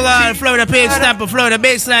What on. do we go on? Florida Page Stamp of Florida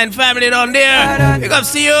Baseline family down there. Big up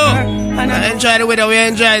to you. I enjoy the weather, we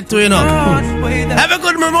enjoy it too, you know. Have a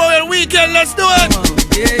good Memorial weekend, let's do it.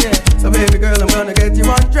 Yeah, yeah. So baby girl, I'm gonna get you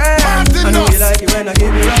undressed. I know you like it when I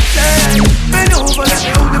give you upset. Bend over, let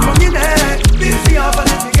me hold it from your neck. Lift me up and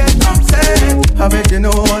let me get upset. I bet you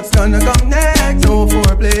know what's gonna come next. No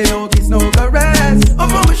foreplay, no kiss, no caress.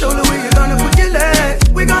 Up on my shoulder where you gonna put your legs.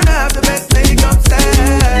 We gonna have the best make-up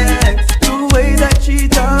sex. The way that she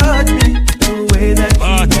touch me, the way that she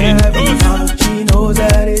carry on. She knows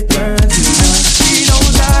that it turns me on. She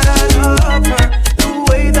knows that I love her, the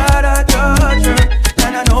way that I touch her.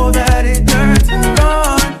 And I know that it turns her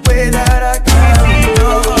on, the way that I carry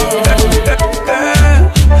on. Girl,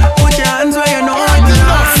 put your hands where you know it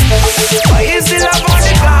belongs. Why you still up on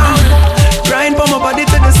the ground? Grind from my body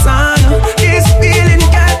to the sun. This feeling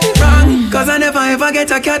got me wrong. Cause I never ever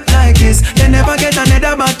get a cat like this. They never get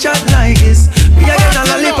another bad chat like this. Me I get a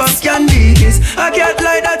lollipop candy kiss. A cat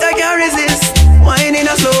like that I can't resist. Wine in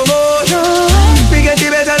a slow motion. We get it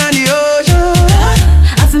better than the ocean.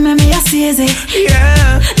 I feel me, I see it.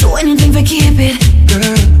 Yeah. Do anything for keep it.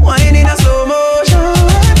 Girl, wine in a slow motion.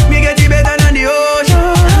 Me get it better than the ocean.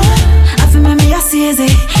 I feel me, I see it.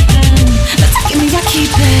 But take me, I keep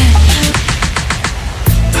it.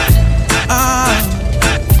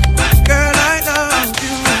 Girl, I love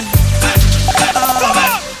you.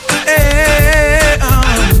 Hey,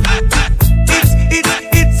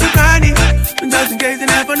 it's a granny. Just in case you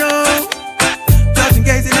never know. Just in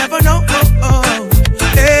case you never know.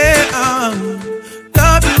 Hey,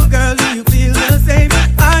 love you, girl. Do you feel the same?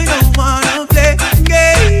 I don't wanna play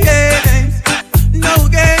games. No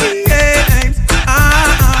games.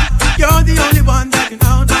 You're the only one that can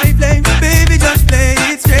out my flame. Baby, just play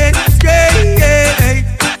it straight.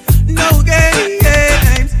 No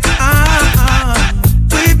games.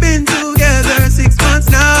 We've been together 6 months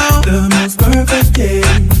now. The most perfect days.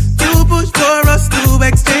 You push for us to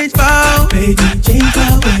exchange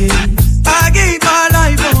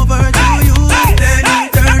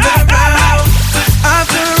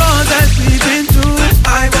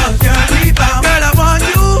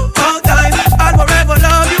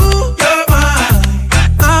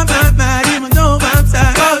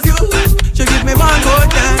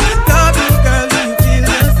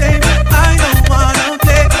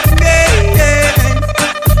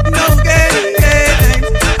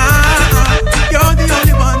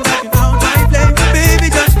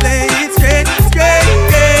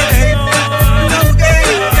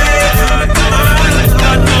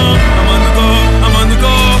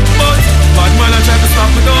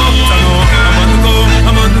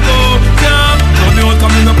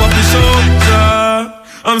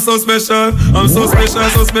so special. I'm so special,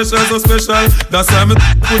 so special, so special. That's why I'm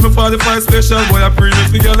put me 45 special. Boy, I preach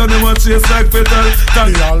the girl and them want chase like petal.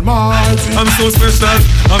 The Almighty. I'm so special.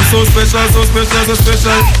 I'm so special, so special, so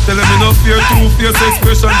special. Tell them enough fear, two-face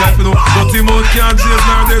expression. That you know, dirty mouth can't chase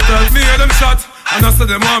nor they talk. Me hear them shot. And I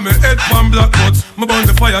said them want me head pan black nuts. Me burn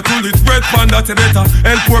the fire till it's bread pan that you better.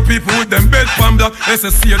 Help poor people with them bed pan black.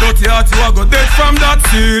 SSC a dirty heart, you a go dead from that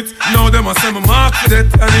seat. Now them a say me mark for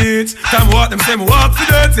that. And each time I walk them say me walk for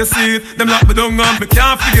that. You see it, them lock me down and me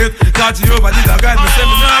can't forget. God Jehovah did a guide me, say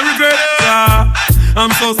me not regret. Yeah.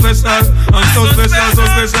 I'm so special, I'm so special, so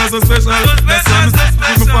special, so special. That's why I'm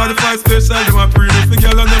put me 45 special. Them a pre the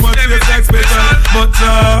girl and them a chase like special. But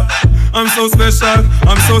I'm so special,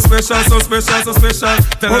 I'm so special, so special, so special.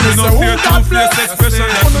 Tell them no fear, two-face expression.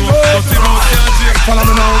 That's no dirty mouth can't change. Follow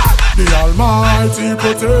me now. The Almighty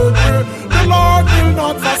protect me. The Lord will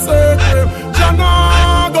not forsake me.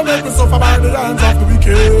 Jannah don't make me suffer by the hands of the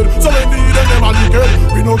wicked. So indeed them are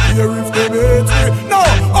wicked. We don't care if they hate me. No,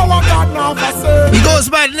 our God not forsake me. He goes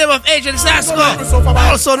by the name of Agent Sasko,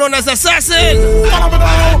 also known as Assassin. Follow me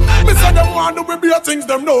now. Me say them want to be things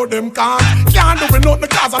them know them can't. Can't do it nothing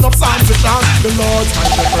cause enough psalms to chant. The Lord's my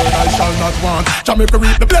shepherd I shall not want. Jamaica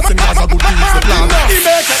reap the blessing cause a good things to plan. He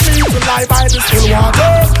maketh me to lie by the still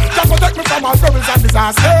waters. Just protect me from all perils and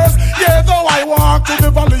disasters. Yeah, though I walk through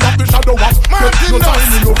the valley of the shadow of death, no time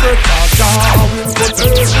in no great cause Jah will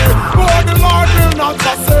protect me. But the Lord will not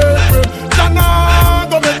forsake me.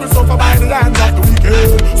 Jannah don't make me suffer by the hands of the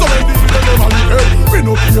wicked. So when the them are wicked, we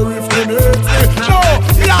no care if they hate me. No,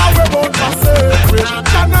 Yahweh won't forsake me.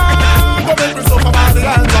 Jannah don't make me suffer by the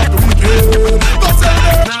hands of the wicked. Don't tell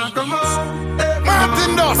them. Come on,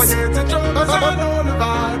 Martin Doss.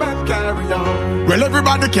 Well,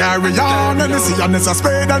 everybody carry on, and you see and it's a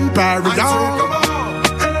spade and parry on.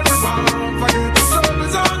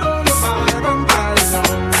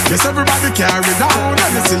 Yes, everybody carry down,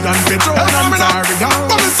 and you see and petrol and carry down.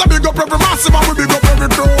 But it's a big up every massive and we big up every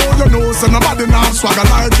crew. You know, so nobody now swagger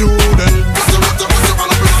like you then.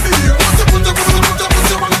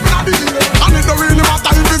 And it don't really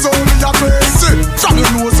matter if it's only your face. From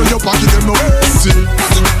your nose to your pocket, them no empty.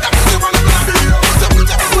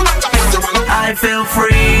 I feel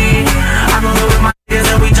free. I'm over with my kids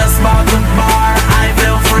and we just bought the bar. I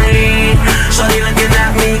feel free. Shorty looking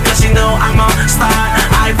at me cause she know I'm a star.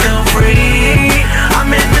 I feel free. I'm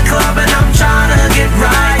in the club and I'm trying to get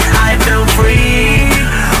right. I feel free.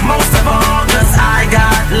 Most of all cause I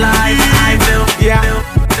got life. I feel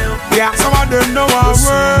yeah, some of them know our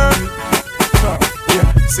word.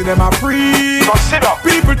 See them a free.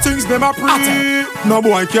 People thinks them a free. No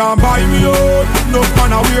boy can't buy me out. No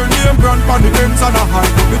man a wear name brand pan the ends and a hide.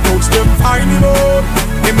 But the touch them find him out.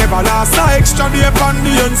 Him never last a extra day pan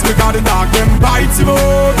the ends because the dog them bites him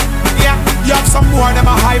out. Yeah, you have some boy them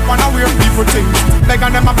a hype and a wear people things. Like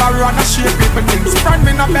and them a borrow and a shake people things. Friend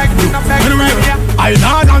me no beg, me no beg. I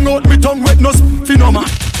not hang out me tongue with no phenomenon.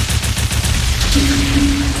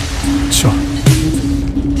 Sure.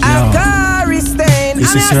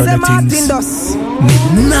 This is certain things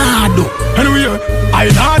Nado. Anyway, I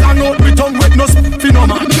not hang out me tongue with no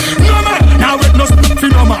phenomenon. No man, now with no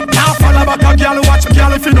phenomenon. Now follow back a girl watch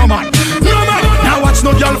girl phenomenon. No man, now watch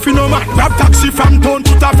no girl phenomenon. Grab taxi from town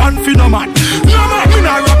to the van phenomenon. No man, me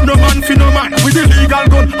nah rap no man phenomenon. With the legal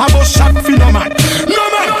gun, I bust shot phenomenon. No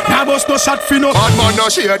man, now bust no shot phenomenon. Bad man no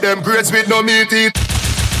share them grades with no meat eat.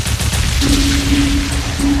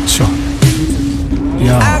 Sure.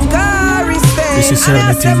 Yeah. This is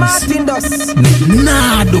certain things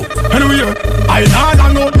Nado. Anyway, I not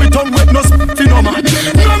hang out me tongue with no phenomenon.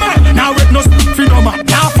 No man, now with no phenomenon.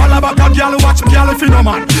 Now follow back a girl watch girl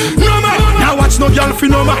phenomenon. No man, now watch no girl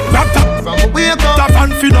phenomenon. Rap tap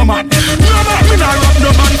and phenomenon. No man, me nah rap no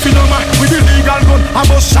man phenomenon. With the legal gun, I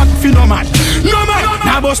bust shot phenomenon. No man,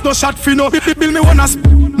 now bust no shot phenomenon. Bill me wanna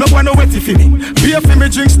no boy no wetty for me. Pay for me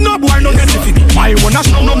drinks, no boy no get it for me. My wanna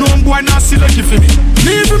no boy not select it for me.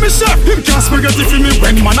 Leave for me chef, him can't spaghetti for me.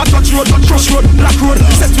 When man a touch road, cross road, black road,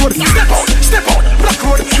 set road, step out, black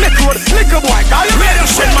road, lick a boy, guy.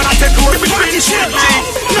 When man a take road, push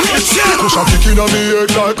a kick inna me head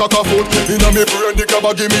like a foot. Inna me brain the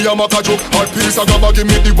gabba give me a maca joke. Hard piece a gabba give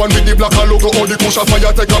me the one with the black logo. All the push a fire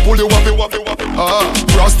take a pull the wappy.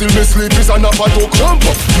 Brass till me sleep is an apple talk. Jump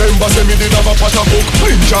up, member say me did have a pot of cook.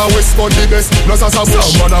 Ninja West Bond the best, no sasa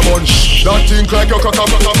bush. Man a bunch, that think like your cock.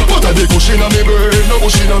 But a big push inna me brain, no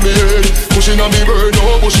push inna me head. Push inna me brain,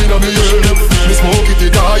 no push inna me head. Me smoke it,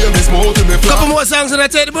 it die, me smoke it, me fly. Couple more songs and I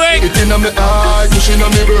take the break. It inna me eye, push inna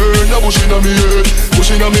me brain, no push inna me head. Push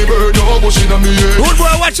inna me bird, no bush inna me head. Good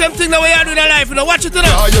boy, watch them thing the way you do in life, you know, watch it, you know.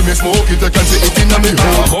 Yeah, you me smoke it, I can see it inna me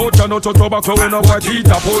head. About you not to tobacco when a white heat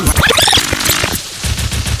a pull.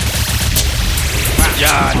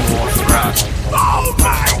 Yeah, no frat. Oh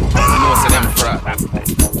my God. No say them frat.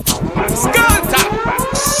 Skull top.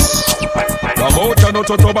 About you not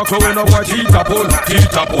to tobacco when a white heat a pull.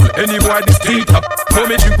 Heat a pull. Any boy this heat up. For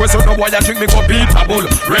me drink with no boy I drink me go beat a bull.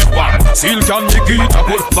 Red one, seal can me heat a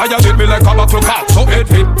pull. Violate me like a buckle cock. So head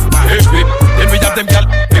fit. Then we have them gal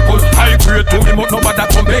people. I create to me but nobody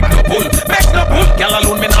come make no pull. Make no pull. Gal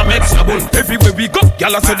alone me not make no bull. Everywhere we go,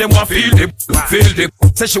 gal say them want feel the. Feel the.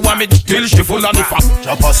 Say she want me till she full of the fast.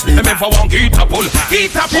 Drop asleep. Them ever want heat a pull.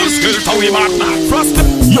 Heat a pull. Still to we mad man. Frost.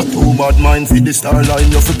 You too bad mind for the star line.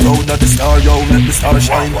 You for proud of the star, yo, make the star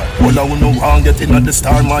shine. All I wanna want get in at the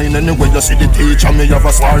star mine. Anyway you see the teacher, me have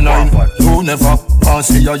a star 9. You never want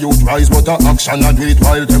see a youth rise, but the action I do it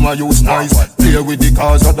while them a use nice. Play with the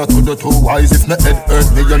cars of the to the two wise. If my head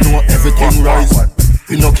hurt me, you know everything rise.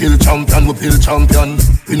 We no kill champion, we pill champion.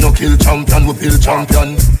 We no kill champion, we pill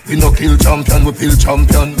champion. We no kill champion, we pill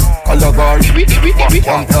champion. Calabar, champion.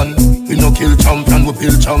 We no kill champion, we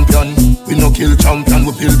pill champion. We no kill champion,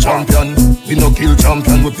 we pill champion. We no kill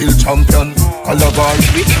champion, we pill champion. Calabar,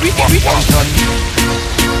 champion.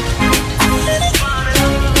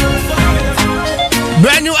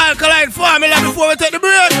 Brand new alkaline formula before we take the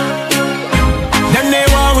break. Then they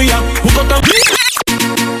want we up, who got them?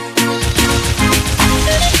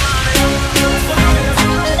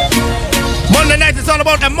 Monday night is all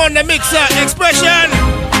about the Monday Mixer expression.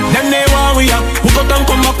 Then they want we up, who got them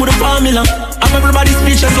come back with the formula. I'm everybody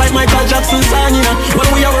speechless like Michael Jackson song, you know. When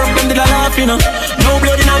we are work, them did a laugh, you know. No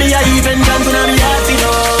blood in the eye, even guns in the heart, you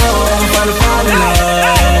know. For the formula,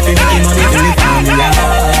 if you make money, for the formula.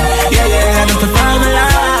 Yeah, that's the formula.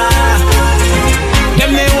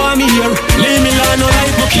 Them they want me here, leave me alone, no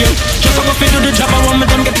life, no care. Just a go fit do the job, I want me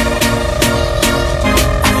them get.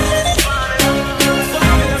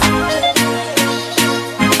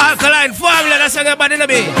 Alkaline formula, that's how everybody in the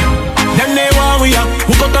bay. Them they want we up,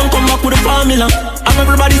 who got them come back with the formula. I'm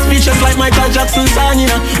everybody speechless like Michael Jackson song, you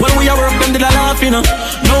know. When we are work, them did a laugh, you know.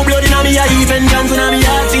 No blood in the eye, even guns in the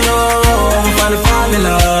heart, you know. For the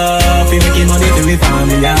formula, if you making money to the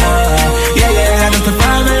formula. Yeah, that's the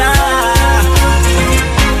formula.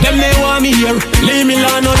 Them they want me here, leave me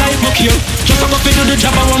alone, no life, no care. Just a go fit do the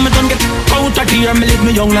job, I want me done get out of here. Me live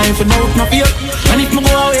me young life without no fear. And if me go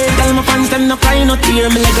away, tell my fans them no cry, no tear.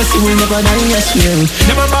 Me legacy will never die, I swear.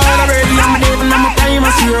 Never born already, I'm living on my time, I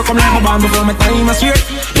swear. Come like my band before my time, I swear.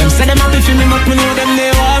 Them say them happy for me, but me know them they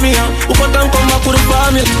want me. Who got them come back with the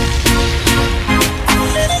family?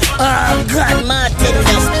 Oh God, Martin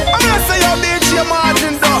Dust. I'm gonna say your DJ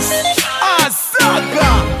Martin Dust. Ah, sucker.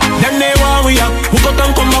 Them they want we up, who got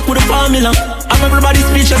them come back with the formula. I'm everybody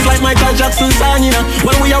speechless like Michael Jackson song, you know.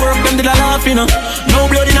 When we are work, them did a laugh, you know. No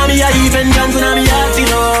blood in the eye, even guns in the heart, you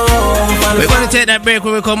know. We're gonna take that break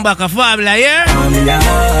when we come back. A formula, yeah? Formula,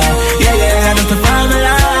 yeah, that's the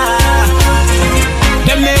formula.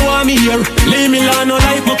 Them they want me here, leave me alone, no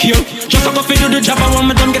life, no care. Just a go fit do the job, I want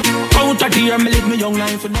me done get out of here. Me live me young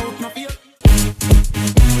life without no fear.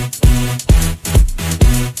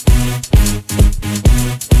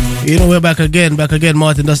 You know, we're back again,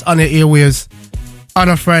 Martin. That's on your airwaves on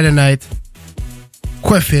a Friday night.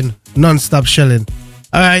 Quiffing, non-stop shelling.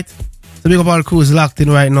 Alright, so big up all crews locked in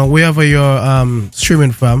right now. Wherever you're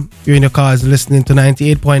streaming from, you're in your cars listening to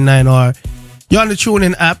 98.9, or you're on the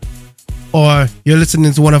TuneIn app, or you're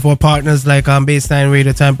listening to one of our partners like Baseline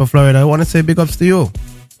Radio Tampa, Florida. I want to say big ups to you.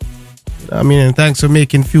 I mean, and thanks for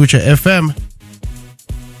making Future FM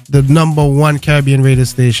the #1 Caribbean radio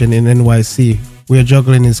station in NYC, where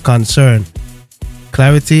juggling is concerned.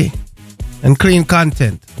 Clarity and clean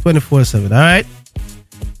content 24/7, alright?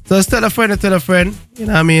 So just tell a friend, you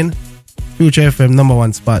know what I mean? Future FM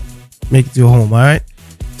 #1 spot. Make it your home, alright?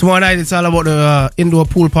 Tomorrow night it's all about the indoor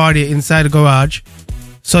pool party inside the garage.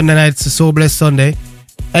 Sunday night it's a So Blessed Sunday.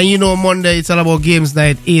 And you know Monday it's all about games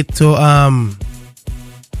night 8 to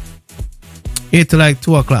like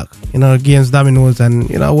 2 o'clock. You know, games, dominoes, and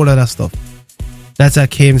you know, all of that stuff. That's at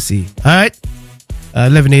KMC. Alright?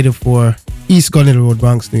 1184 East Gunnell Road,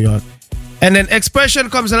 Bronx, New York. And then Expression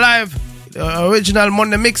comes alive. The original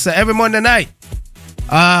Monday Mixer every Monday night.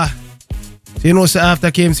 So you know, so after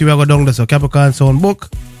KMC, we go down there. So Capricorn Sound Book.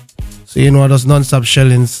 So you know, there's non-stop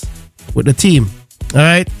shellings with the team.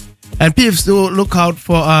 Alright? And peeps, do look out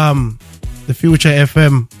for the Future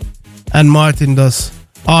FM and Martin Dust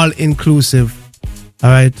all inclusive.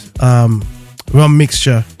 Alright? Rum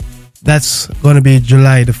mixture. That's gonna be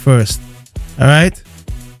July the 1st. Alright?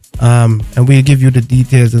 And we'll give you the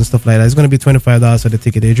details and stuff like that. It's going to be $25 for the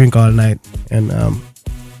ticket. They drink all night. And,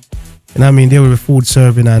 you know what I mean? There will be food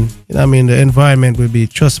serving and, you know what I mean? The environment will be,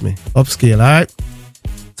 trust me, upscale, all right?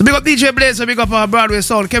 So big up DJ Blaze, big up our Broadway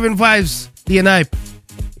sound. Kevin Vibes, D&Hype.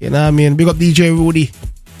 You know what I mean? Big up DJ Rudy.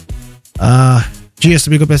 GS,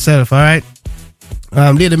 big up yourself, all right?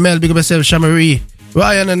 Lady Mel, big up yourself. Shamarie,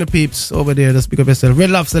 Ryan and the peeps over there, just big up yourself. Red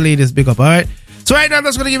Lobster ladies, big up, all right? So right now I'm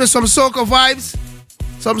just going to give you some soca vibes.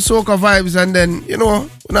 Some soca vibes, and then, you know,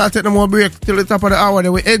 we're not taking no more break till the top of the hour,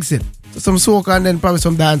 then we exit. So some soca and then probably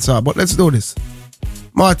some dancehall. But let's do this.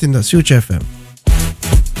 Martin does, Future FM.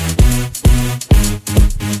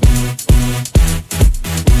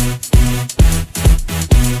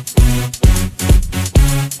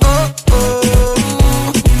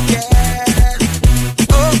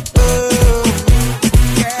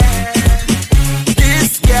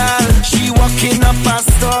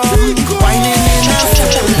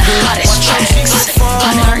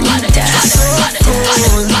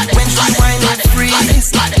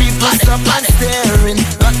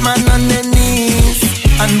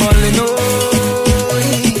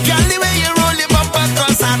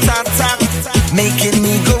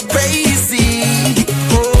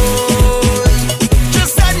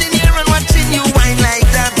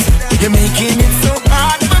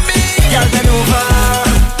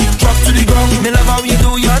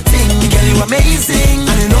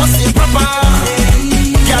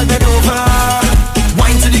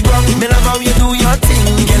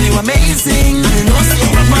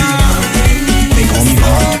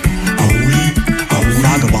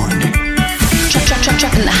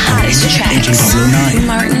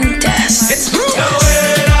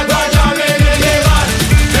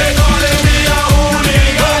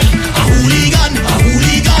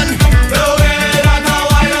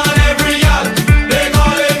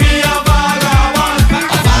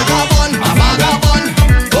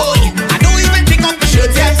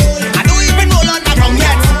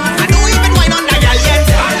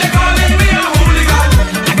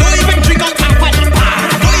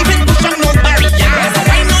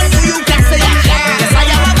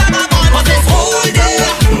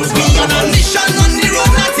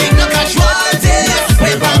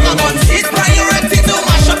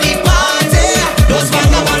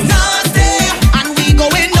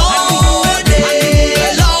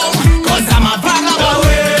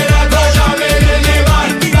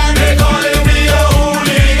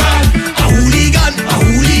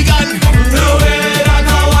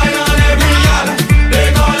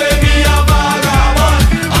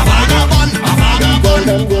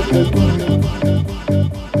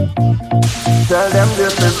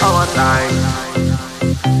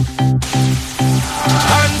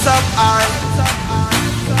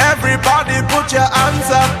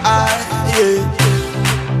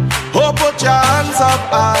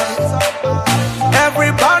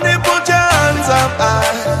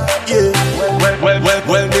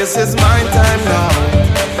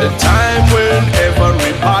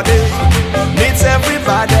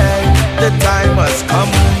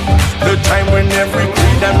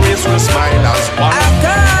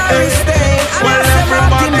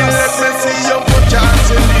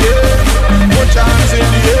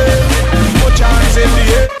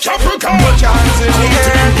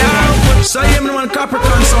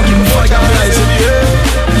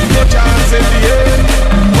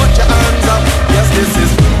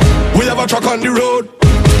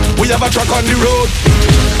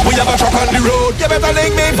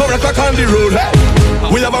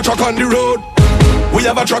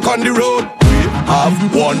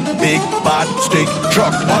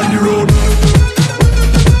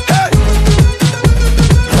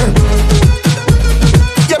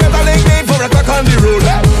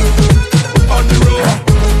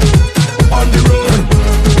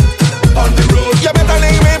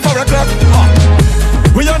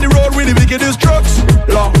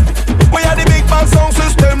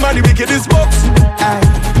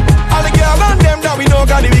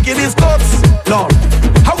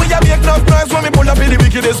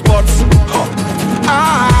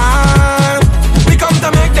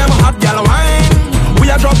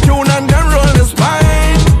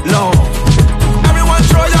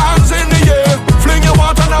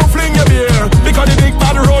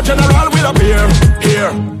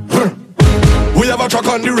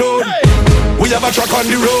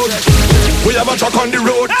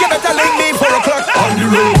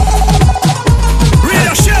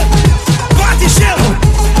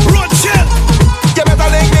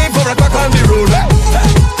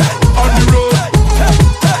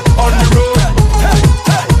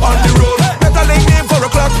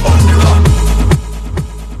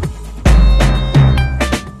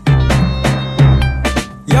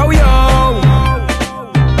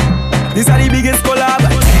 the biggest collab.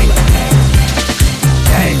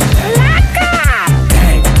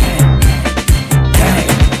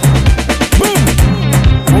 Boom.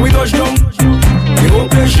 When we touch down, they won't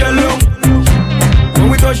play shell long. When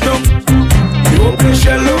we touch down, they won't play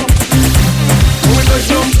shell long. When we touch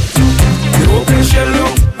down, they won't play shell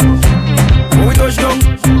long. When we touch down,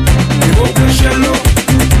 they won't play shell long.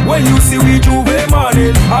 When you see we Juve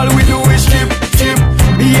morning, all we do is chip.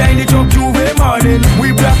 Behind the truck Juve morning,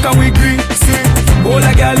 we black and we green, see. Hold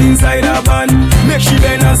a girl inside a van, make she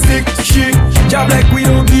bend and stick, she. Job like we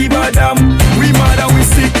don't give a damn, we mad and we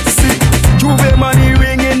sick. Juve money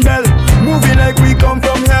ringing bell, moving like we come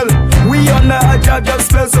from hell. We under a jab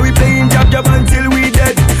spell, so we playing jab until we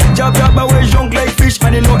dead. Jab and we junk like fish,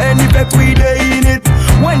 and you know any bet we day in it.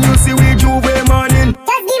 When you see we Juve morning,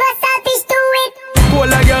 just give us selfish to it.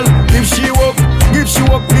 Hold a girl, if she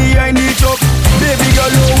walk behind the truck. Baby girl,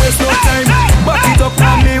 no waste no time. Back it up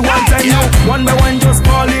on me one time now. One by one, just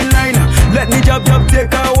fall in line. Let me jab,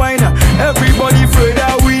 take a wine. Everybody afraid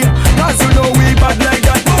that we, cause you know we bad like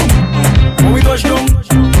that. Boom. When we touch down,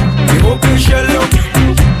 we open shell up.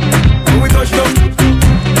 When we touch down,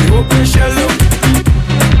 we open shell up.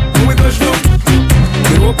 When we touch down,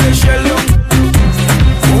 we open shell up.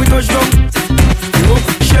 When we touch down, we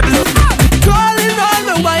open shell up. Calling on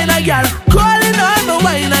the wine, I got. Calling on the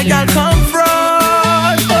wine, I got come from.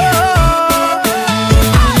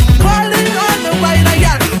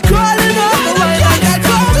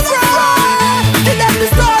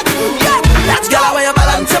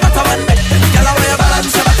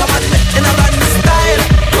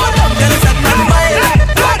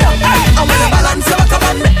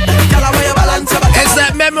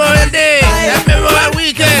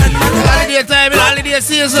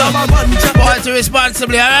 Season. Party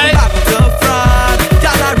responsibly, alright? Back to front,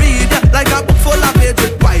 y'all I read like a book full of pages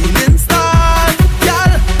with whining style. Y'all,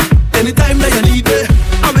 anytime that you need me,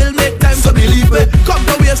 I will make time to believe me. Come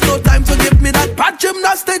to waste no time to give me that bad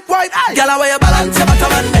gymnastic white eye. Y'all wear your balance, your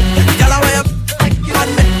bottom and me. Y'all wear your on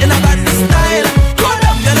me in a band style. Go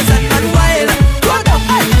down, y'all set and wild. Go down,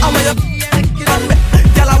 I wear your on me.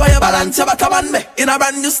 Y'all wear your balance, your bottom and me in a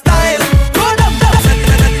brand new style. Go down,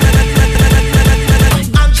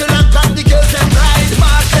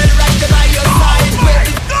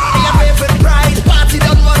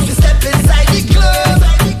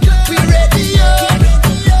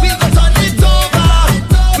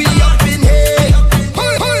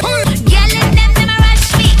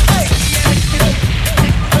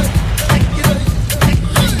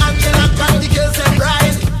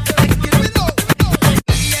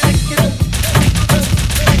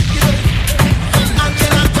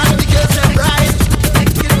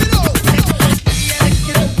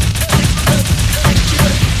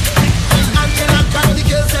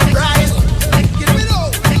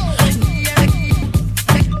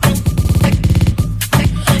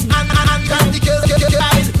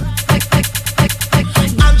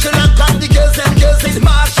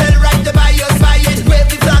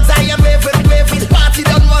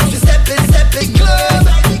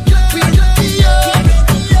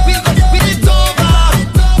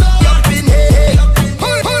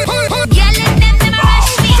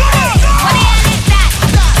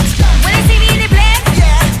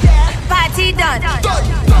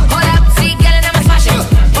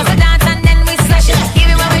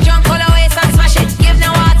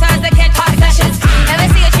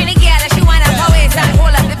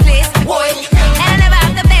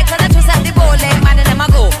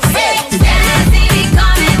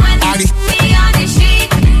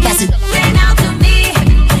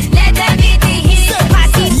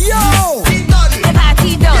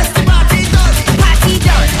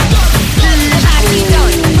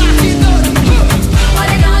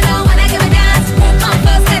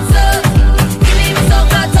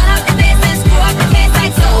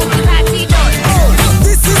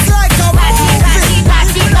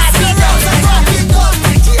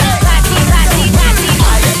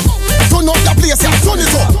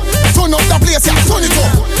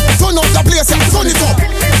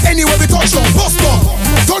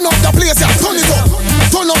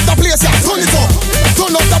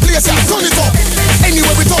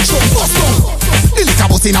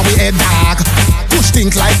 in our head dog. Push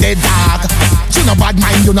think like dead dog. You no bad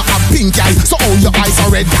mind, you no have pink eye, so all your eyes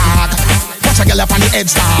are red dog. Watch a girl up on the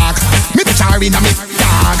edge dog. Me bitch her in a me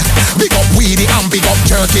dog. Big up weedy and big up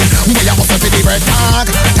jerky. Where you hustle for the red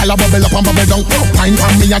dog. Tell a bubble up and bubble down. Pine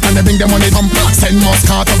from me, I can bring the money come. Send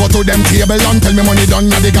Muscat to go to them table and tell me money done.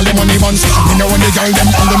 Now they got the money buns. Me know when they girl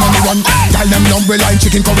them on the money run. Tell them love we like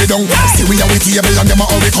chicken curry down. See we are with table and them a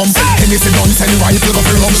hurry come. Anything done, send rifle go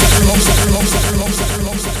for rum.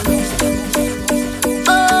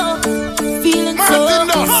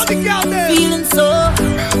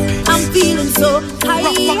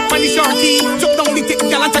 rough fuck on the shorty. Jump down the thick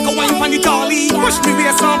gal and take a wine on the dolly. Push me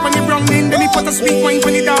waist up on the browning, then me put a sweet wine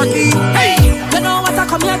on the darky. Hey, you know what I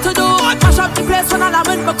come here to do? Mash up the place when I'm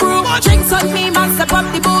with my crew. Drinks on me, man, step up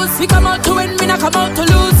the booze. We come out to win, we not come out to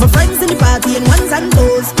lose. My friends in the party in ones and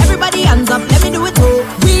twos. Everybody hands up, let me do it too.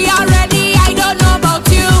 We are ready, I don't know about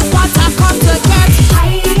you. What I come to get.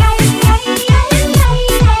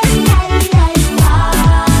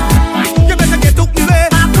 You better get up the way.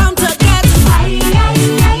 I come to get.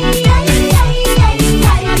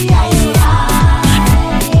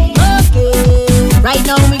 Okay. Right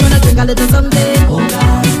now we gonna drink a little something. Oh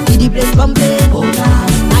God. See the place pumping. Oh God.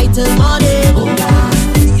 Night till morning. Oh God.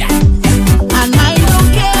 And I don't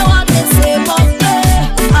care what they say about me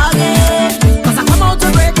again. Cause I come out to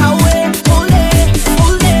break away.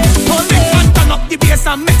 Make turn up the bass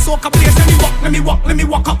and make soak a place. Let me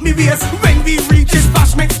walk up me waist. When we reach this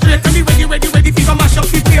bash, make straight. And me ready for the mash up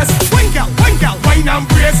the place. One gal, wine and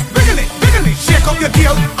brace. Wiggle it, shake up your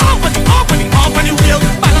tail. Up on the wheel.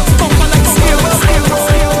 Balance bumper like a scale. My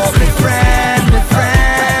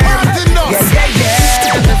friend.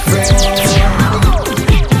 Yeah, my friend.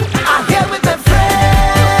 I'm here with my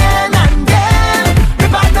friend, and then we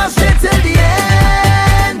partner straight till the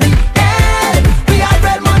end. We have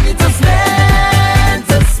real money to spend.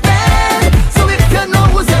 So if you know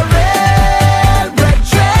who's your real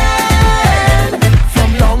brethren from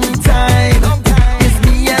long time, it's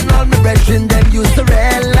me and all my brethren. Them used to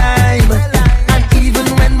real lime, and even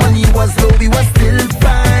when money was low, we was still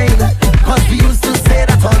fine. Cause we used to say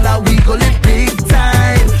that all that we go live big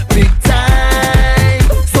time.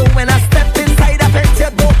 So when I step inside, I bet you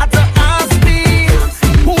don't have to ask me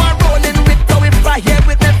who I'm rolling with, or if I here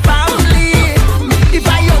with my family. If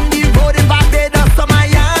I on the road in Barbados or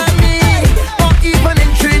Miami, or even in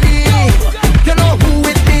Trinidad, you know who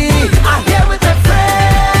with me. I'm here with a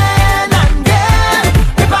friend, and then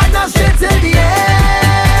we partner straight till the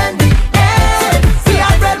end. See,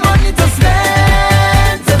 I real money to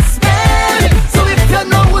spend. So if you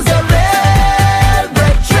know who's your real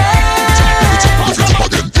brethren.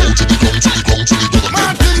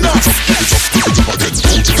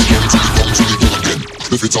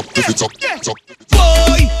 If it's up.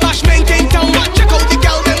 Boy, bash maintain town. Check out the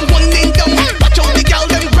gal, them winding down. Watch out the gal,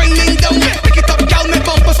 them grinding down. Pick it up, gal, me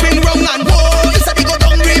bumper spin round. And boy, this a the go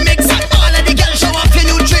down remix. All of the gal show off your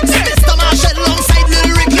new tricks. Mr. Marshall alongside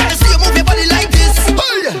Lil Rick. Let us see you move your body like this.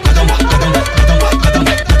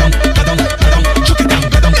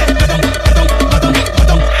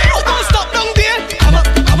 Don't stop down there. Come up,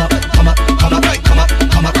 right,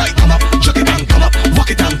 come up, chuck it down, come up,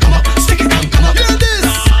 walk it down, come up, stick it down, come up. Hear this.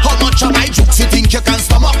 How much of my jokes you think you can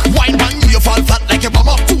stomach? Wine man, you fall flat like a bum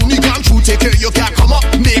up. 2 milligram true, take care, you can't come up.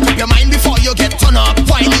 Make up your mind before you get turn up.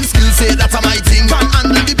 Whining skills, say that's my thing. Can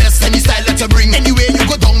handle the best, any style that you bring. Anyway, you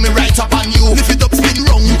go down, me right up on you. Lift it up, spin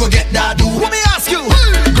wrong, you go get that do. Let me ask you,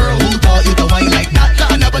 girl, who taught you to wine like that?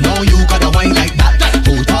 I never know you got a wine like that.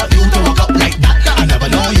 Who taught you to walk up like that? I never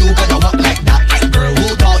know you got a walk like that. Girl,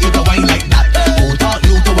 who taught you to wine like that? Who taught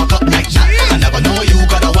you to walk up like that? I never know you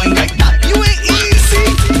got a wine like that. You ain't easy.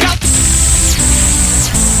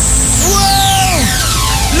 Whoa!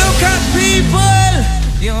 Look at people,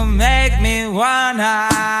 you make me wanna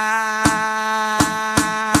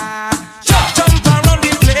jump around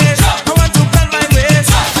the place. I want to bend my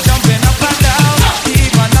waist. I'm jumping up and down,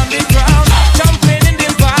 even on the ground. Jumping in the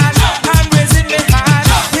van, I'm raising my hand.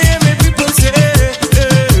 Hear me people say,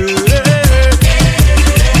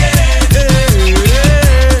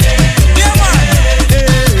 yeah man,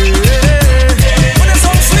 when the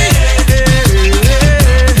song sweet.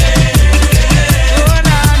 Oh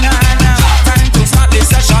na na na, time to start this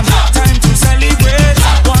session, time to celebrate.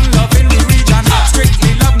 One love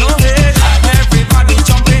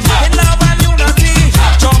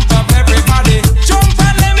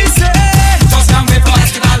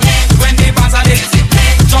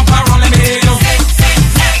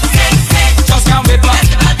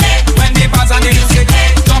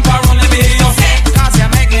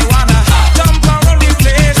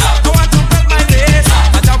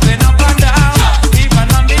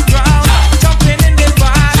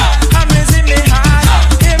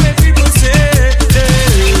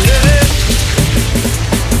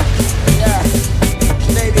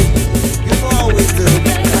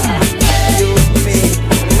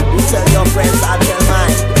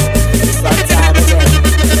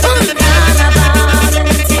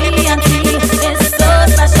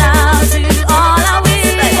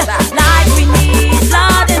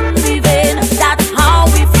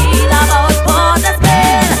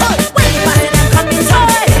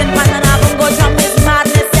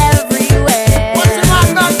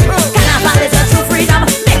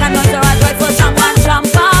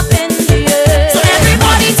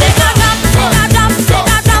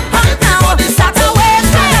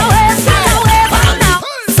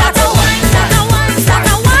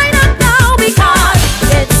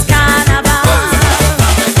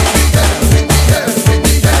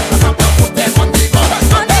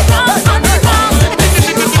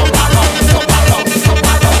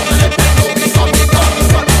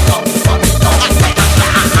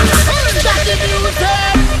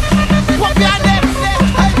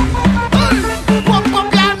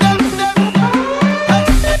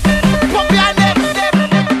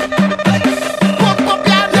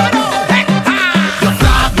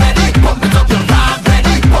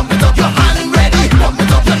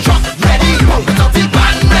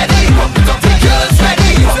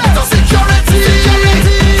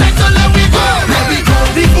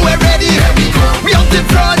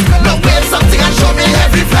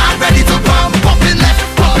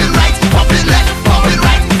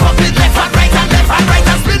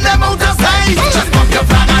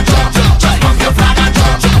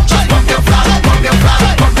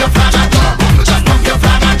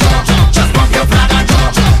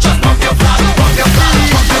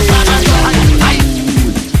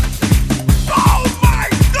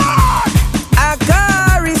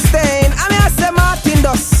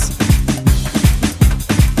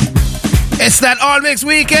Understand? All mix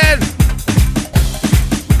weekend.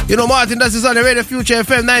 You know Martin Dust is on the radio, Future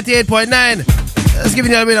FM 98.9. Let's give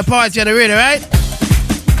you a bit of party on the radio, right?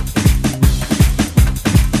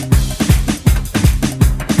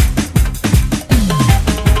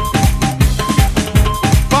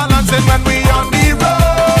 Balancing when we on the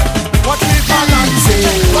road. Watch me balancing.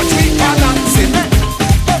 Watch me balancing.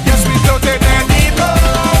 Yes, we don't take any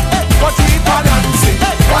road. Watch me balancing.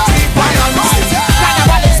 Watch me balancing.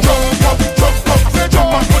 Carnival is jump up, jump up,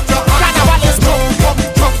 jump up, put your hands. Carnival is jump up,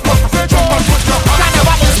 jump up, jump up, put your hands.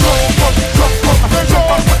 Carnival is jump up, jump up,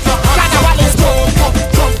 jump up, put your hands. Carnival is jump up,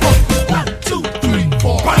 jump up. 1, 2, 3,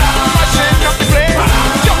 4. Mashing up the place.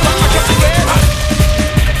 Jump up, mash up the place.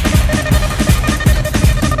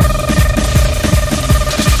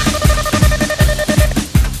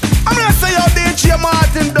 I'm gonna say your DJ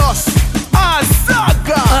Martin Dust. Ah,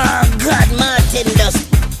 Saga. Oh God, Martin Dust.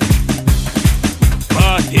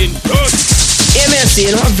 Martin Dust. Yeah, me see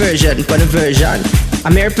no version for the version.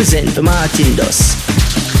 I'm here represent for Martin Dust.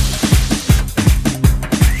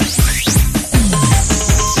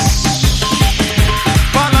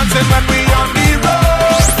 Balancing when we on the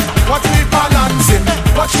road. Watch me balancing.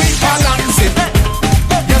 Watch me balancing.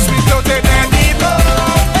 Yes, we don't take any road.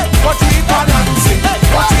 Watch me balancing.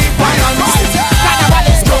 Watch me balancing. Carnival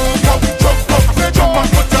is jump up, jump up, jump up,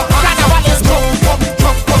 put your hands. Carnival is jump up,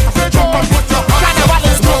 jump up, jump up, put your hands. Carnival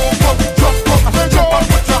is jump up, jump up, jump up,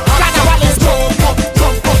 put your hands. Carnival is jump up,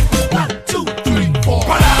 jump up. 1, 2, 3, 4.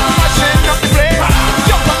 Mashing up the place.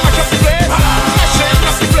 Jump up, mash up the place. Mashing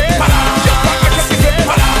up the place. Jump up, mash up the place.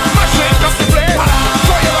 Mashing up the place.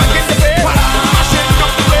 Throw your rock in the place. Mashing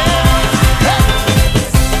up the place. Hey.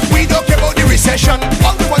 We don't care about the recession.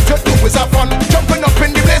 All we want to do is have fun. Jumping up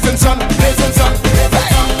in the blazing sun. Blazing sun. Hey.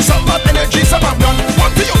 Some have energy, some have none.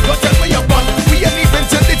 One to you, go tell me you're fun. We ain't leaving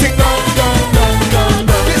till the thing down, down, down, down,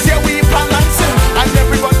 down. This year we balancing and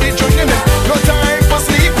everybody joining in. No time for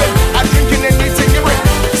sleeping and drinking anything you want.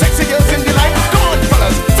 Sexy girls in the line. Come on,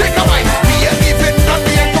 fellas, take a wine. We ain't leaving none.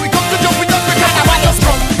 We ain't going to jump with us. Carnival is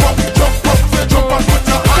jump up, jump up, jump up, put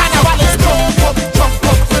your hands. Carnival is jump up, jump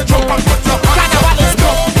up, jump up, put your hands. Carnival is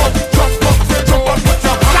jump up, jump up, jump up, put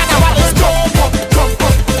your hands. Carnival is jump up, jump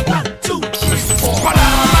up. 1, 2, 3, 4.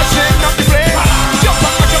 Mashing up the place. Jump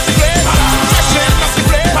up, mash up the place. Mashing up the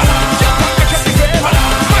place. Jump up, mash up the place.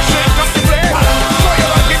 Mashing up the place. Throw your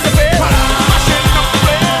rock in the place. Mashing up the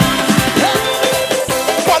place.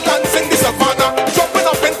 Balancing the savannah, jumping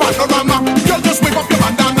up in panorama. Girl, just wave up your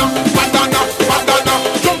bandana, bandana, bandana.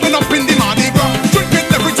 Jumping up in the Mardi Gras, drinking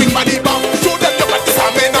everything by the bar. Show them you got the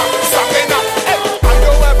stamina, stamina. Hey, I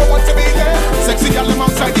don't ever want to be there. Sexy girl, I'm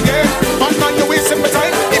outside the game. Man, man, you're wasting my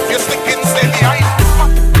time. If you're sticking, stay behind.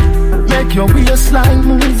 Make your waistline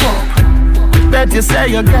move up. Bet you say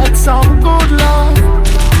you get some good love.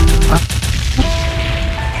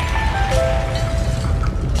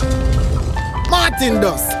 Martin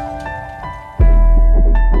Dust.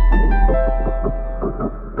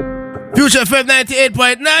 Future FM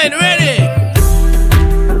 98.9, ready?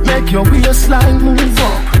 Make your waistline move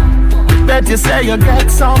up. Bet you say you get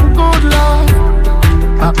some good love.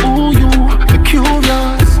 Ooh, you be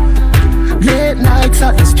curious. Late nights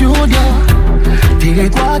at the studio.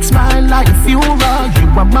 Take what's mine like a funeral. You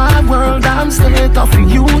are my world, I'm state of the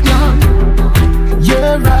union.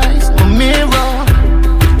 Your eyes, a mirror.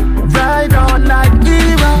 Ride on like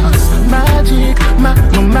heroes. Magic,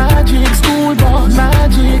 no magic school bus.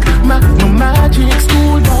 Magic, no magic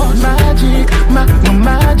school bus. Magic, no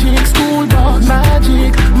magic school bus.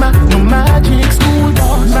 Magic, no magic school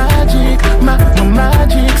bus. Magic, no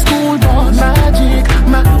magic school bus. Magic,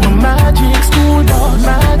 no magic school bus.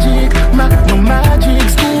 Magic, no magic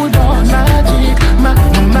school bus. Magic,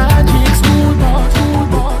 no magic school bus.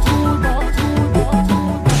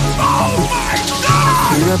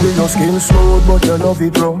 Baby, your skin smooth, but your love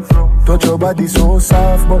it rough. Touch your body so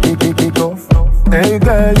soft, but it kick it off. Hey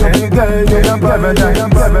girl, you're a paradise.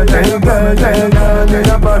 Hey girl, you're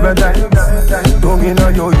a paradise. Tongue in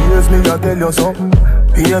your ears, me a tell you something.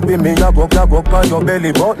 Baby, me a buck on your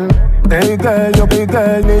belly button. Hey girl, you're a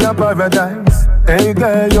paradise. Hey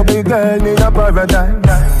girl, you're a paradise.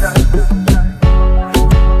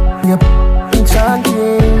 Yep,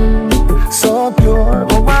 enchanting, so pure,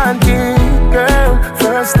 romantic, girl.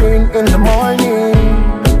 First thing in the morning,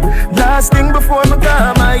 last thing before me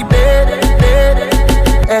go my bed.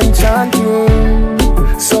 Enchanting,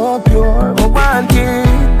 so pure, romantic,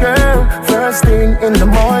 girl. First thing in the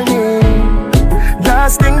morning,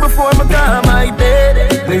 last thing before me go my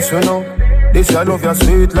bed. Listen up, this your love, your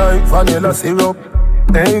sweet like vanilla syrup.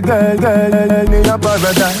 Hey girl, me a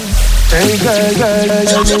paradise. Hey girl,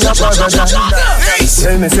 tell me your paradise.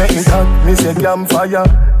 Tell me say it hot, me say campfire.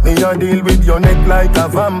 Me a deal with your neck like a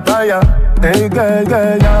vampire. Hey girl,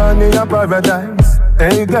 tell me your paradise.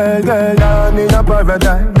 Hey girl, tell me your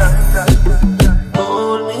paradise.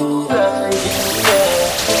 Hold me like you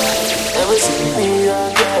care. Never see me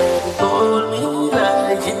again. Hold me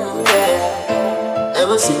like you care.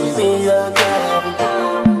 Never see me again.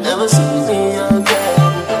 Never see me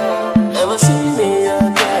again. Never see me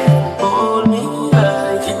again. Hold me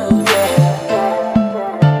like you care.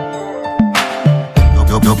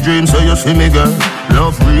 Your dreams so you see me girl.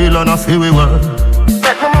 Love real and I feel we work.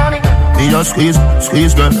 Me a squeeze,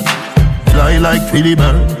 girl. Fly like Philly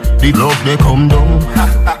bird. The love they come down.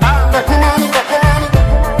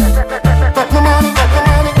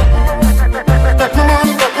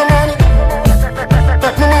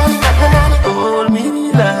 Hold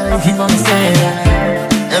me like you wanna say.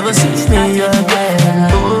 Never see me again.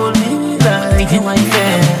 Hold me like you ain't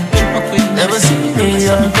care. Never see me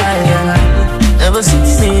again. Never see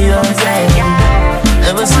me again.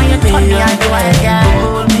 Never see me again.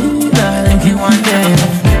 Hold me like you want them.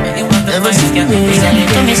 Never see me again.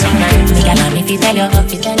 To me so nice, me girl, and me fi tell you,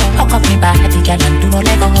 hook up me body, girl, and do no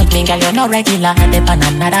Lego. Me girl, you no regular, dip on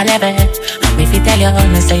another level. And me fi tell you,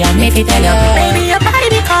 me say and me fi tell you, baby, your body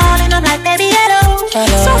be calling, I'm like, baby, hello.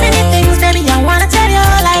 So many things, baby, I wanna tell you,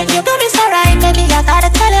 like you do me so right, baby, I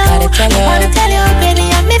gotta tell you. I wanna tell you,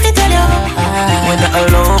 baby, and me fi tell you. When I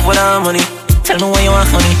love with our money, tell me why you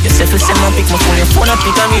want honey. You say fi send my pick, my phone up,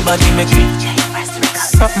 pick on me body, make me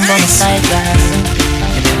something on the side, girl.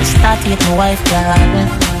 You make me start with my wife, girl.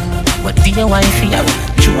 What do you want for you?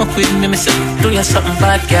 Joke with me, say, do you something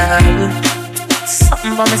bad, girl?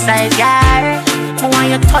 Something on my side, girl. I want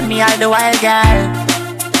you turn me all the while, girl.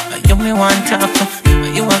 You me want to talk,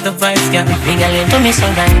 you want the vibes, girl. Me girl, you do me so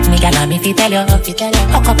right. Me girl, and me fi tell you,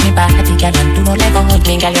 hook up me body, girl, and do no Lego.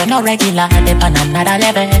 Me girl, you no regular, dip on another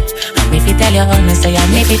level. And me fi tell you, me say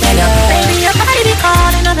and me fi tell you, baby, your body be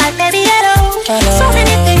calling, I'm like, baby, hello. So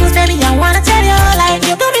many things, baby, I wanna tell you, like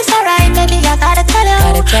you do me so right, baby, I gotta tell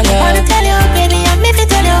you. I wanna tell you, baby, and me fi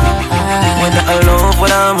tell you. When I love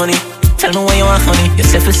with our money, tell me why you want honey. You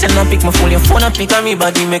say fi send a pick, my phone, your phone up, pick on me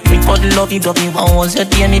body, make me put love you, doggy. What was your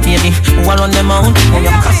DNA, baby? One on them out, when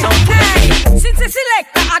you cuss out. Since it's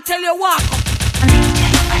selector, I tell you what.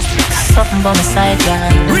 Something by my side,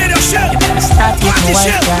 girl. Radio show. You make me start with my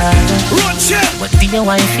wife, girl. Run show. What do you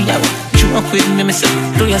want for you? Joke with me, say,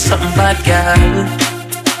 do you something bad, girl?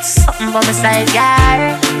 Something by my side,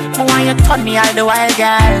 girl. I want you turn me all the while,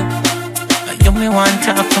 girl. You me want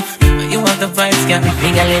to talk, you want the vibes, girl.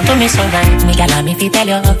 Me girl, you do me so right. Me girl, and me fi tell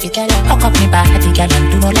you, hook up me body, girl,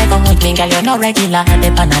 and do no Lego. Me girl, you no regular,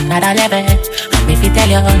 dip on another level. And me fi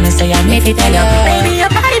tell you, me say and me fi tell you, baby,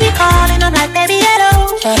 your body be calling, I'm like, baby, hello.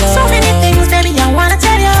 So many things, baby, I wanna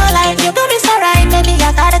tell you, like you do me so right, baby,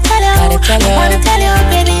 I gotta tell you. I wanna tell you,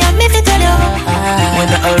 baby, and me fi tell you. When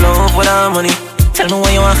I love with our money, tell me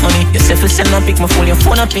why you want honey. You say fi send a pick, my phone, your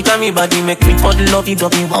phone up, pick on me body, make me put love you,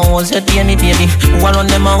 doggy. What was your DNA, baby? One on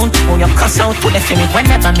them out, oh you cuss out to the me.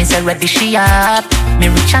 Whenever me say ready, she up. Me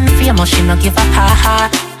rich and famous, she no give a ha.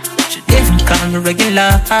 She even call me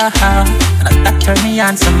regular, and that turn me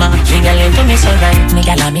on so much. Me girl, you do me so right. Me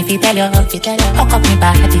girl, and me fi tell you, hook up me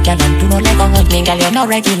body, girl, and do no Lego. Me girl, you no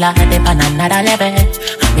regular, dip on another level.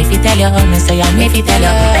 And me fi tell you, me say and me fi tell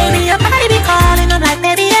you, baby, your body be calling, I'm like,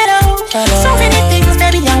 baby, hello. So many things,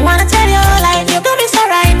 baby, I wanna tell you, like you do me so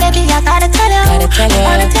right, baby, I gotta tell you. I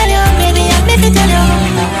wanna tell you, baby, and me fi tell you.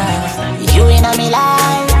 You in a me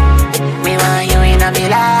life, me want you in a me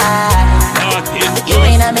life. You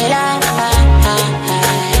in a me life, baby.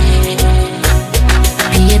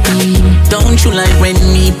 Don't you like when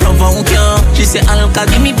me provoke you? She say, Alka,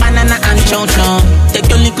 give me banana and chow-chow. Take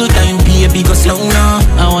your little time, baby, go slow now.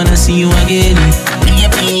 I wanna see you again.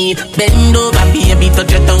 Baby, bend over, baby,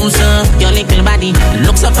 touch your toes, your little body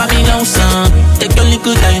looks up at me now, son. Take your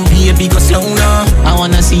little time, baby, go slow now. I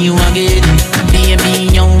wanna see you again.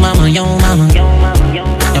 Baby, yo mama, yo mama, yo mama, yo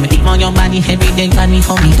mama. You me keep on your body every day, got me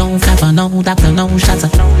for me, don't flapper, no doctor, no shatter.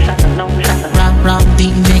 Rock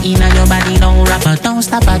DJ in your body, no rapper, don't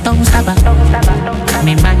stop her, don't stop her.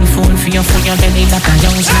 Me body full for your belly, that I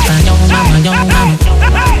don't stop her, yo mama, yo mama.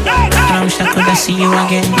 I wish I could see you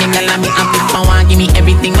again. You girl, me happy for one, give me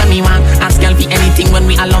everything when me want. Ask girl original for anything when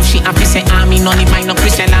we all love. She happy say army, none of mine no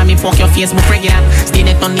Christian army. Fuck your Facebook regular. Stay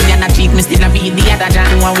there on the other cheek, me still a be the other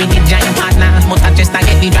John. One with the giant partner, but I just a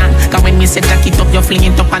get the van. Cause when me say jack it up, you fling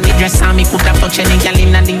it up on the dress. And me could have touched any girl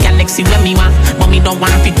in the galaxy when me want. But me don't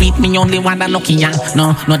want fit with me, only want a lucky young.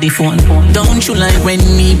 No, not the phone. Don't you like when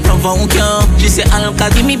me provoke you? She say, Alka,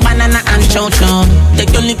 give me banana and chow-chow.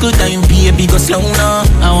 Take your little time, baby, go slow now.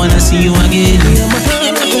 I wanna see you again.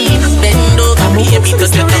 Bend over, baby,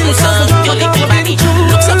 cause you don't son. Your little body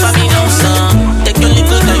looks up for me now, son. Take your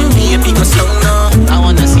little time, baby, go slow now. I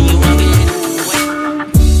wanna see you again.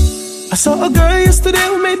 I saw a girl yesterday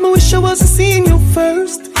who made me wish I wasn't seeing you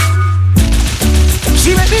first.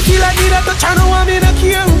 She made me feel like that the channel want me to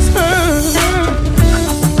care her.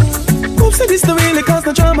 Oops, said this the really cause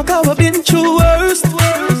no drama, cause I've been through worst.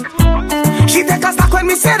 She take a stock when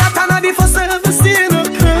me say that I'm not the first ever seen a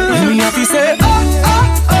girl. Me have to say,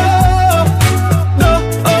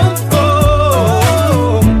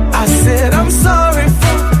 I said I'm sorry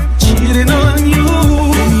for cheating on you.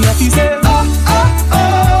 Me have to say,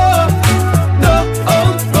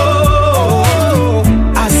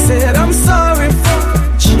 I said I'm sorry for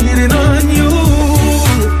cheating on you.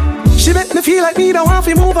 She make me feel like me don't want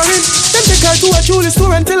to move her in. Then take her to a jewelry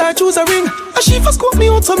store until I choose a ring. And she first scoop me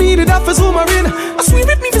out so me did that for zoom her in. I swear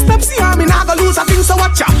with me to stop see her, me not gonna lose a thing, so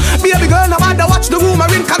watch ya. Baby girl, no matter watch the room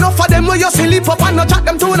her in. Can enough for them where you sleep up and no chat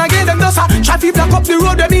them tune again. Them just a try to block up the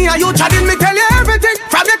road with me and you chatting. Me tell you everything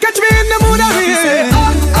from you catch me in the mood of me.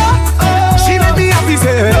 She made me happy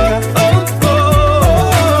say,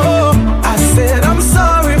 I said I'm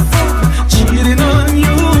sorry for cheating on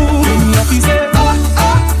you. Me happy say,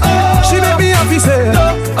 she made me happy say,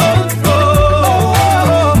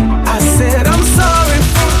 I said I'm sorry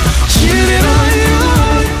for cheating on you.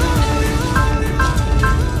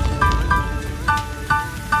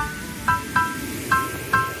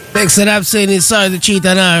 Next that I'm saying is sorry to cheat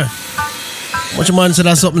on her. What you man said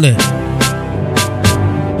that's something there?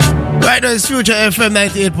 Right now it's Future FM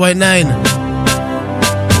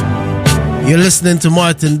 98.9. You're listening to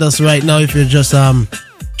Martin Dust right now if you're just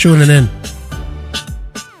tuning in.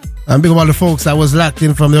 I'm big about the folks that was locked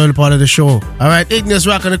in from the early part of the show. Alright, Ignis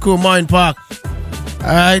Rock and the Cool Mind Park.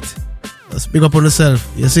 Alright, let's big up on yourself.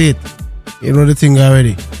 You see it? You know the thing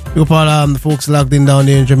already. Big up all the folks locked in down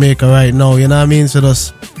there in Jamaica right now. You know what I mean? So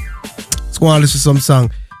let's go and listen to some song.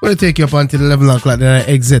 I'm going to take you up until 11 o'clock, then I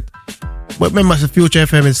exit. But remember, the Future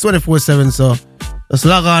FM is 24/7, so just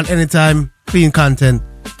log on anytime, clean content.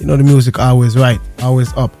 You know the music always right,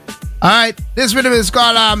 always up. Alright, this rhythm is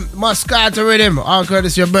called Moscato Rhythm. All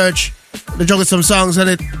courtesy of Birch. They juggle some songs on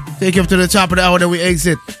it. Take you up to the top of the hour, then we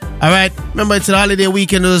exit. Alright, remember it's a holiday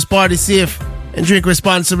weekend, so just party safe and drink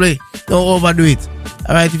responsibly. Don't overdo it.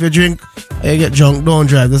 Alright, if you drink and you get drunk, don't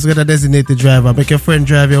drive. Just get a designated driver. Make your friend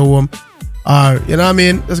drive you home. Or, you know what I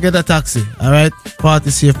mean? Just get a taxi. Alright? Party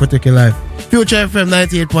safe, protect your life. Future FM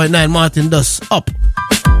 98.9, Martin Dust, up.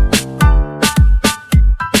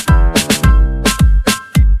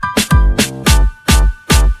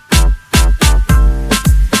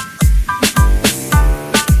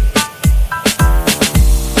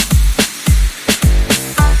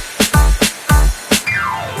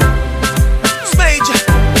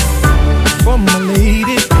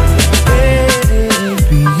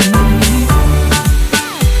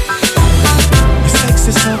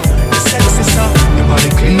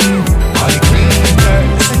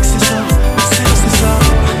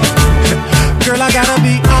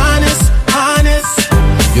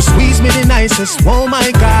 Oh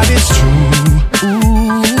my God, it's true.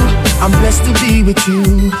 Ooh, I'm blessed to be with you.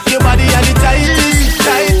 Your body are the tightest.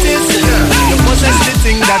 You possess the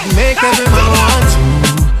thing that make every man want you.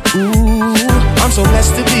 Ooh, I'm so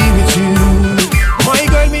blessed to be with you. My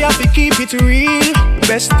girl, me have to keep it real.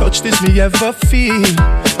 Best touch this me ever feel.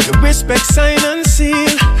 Your respect, sign and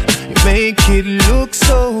seal. You make it look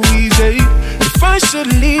so easy. If I should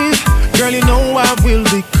leave, girl, you know I will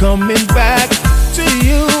be coming back to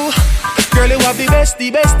you. Girl, you have the best. I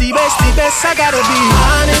gotta be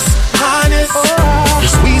honest. You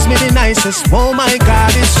squeeze me the nicest. Oh my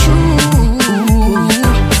God, it's true.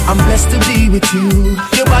 I'm blessed to be with you.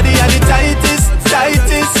 Your body are the tightest.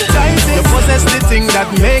 You possess the thing that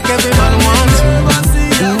make every man want you.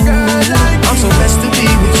 I'm so blessed to be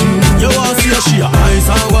with you. You want to see she ice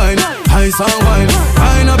and wine.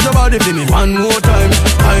 Wine up your body for me one more time.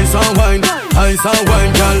 Ice and wine,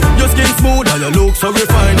 girl. Your skin smooth and your look so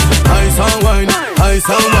refined. Ice and wine.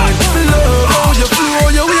 Love how you flow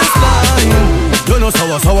your waistline. You know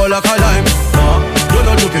sour like a lime. You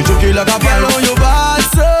know juky like a pine. Girl, you bad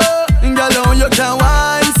so. Girl, you can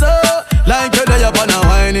wine so. Like you're there upon a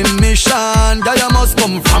whining mission. Girl, you must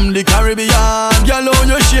come from the the Caribbean. Girl, how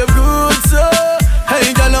you shape good, so.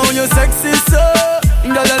 Hey, girl, how you sexy, so.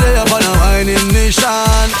 Girl, they up on a whining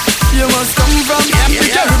nation. You must come from the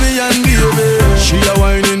Caribbean, baby. She a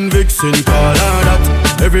whining vixen, call her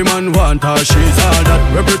that. Every man want her, she's all that.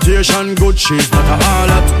 Reputation good, she's not a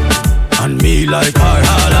harlot. And me like her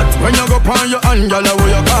harlot. When you go on your hand, girl, what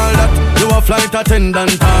you call that? You a flight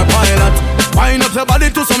attendant or pilot. Wind up your body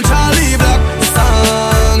to some Charlie Black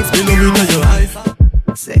songs. You know it to your eyes.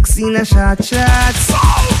 Sexy in a short shots,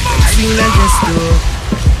 sexy in a dress too.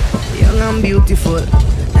 Young and beautiful,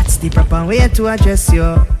 that's the proper way to address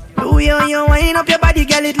you. Do you wind up your body,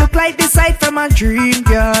 girl? It look like the sight from a dream,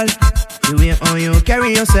 girl. The way how you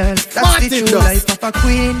carry yourself, that's Martin the true life of a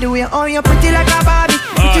queen. The way how you pretty like a Barbie,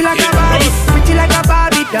 pretty like a Barbie, pretty like a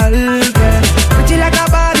Barbie doll, girl. Pretty like a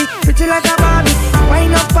Barbie, pretty like a Barbie.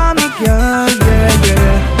 Wind up for me, girl, yeah,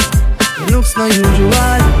 yeah. It looks not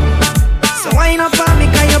usual, so wind up for me,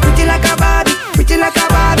 'cause you're pretty like a Barbie, pretty like a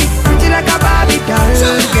Barbie, pretty like a Barbie doll,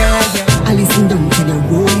 girl, yeah. I listen down to the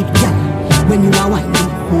roll it, girl. When you are whining,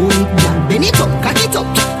 hold it, girl. Bend it up, cock it up,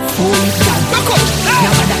 hold it, girl. Rock up,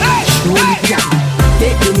 never that. Roll it, girl.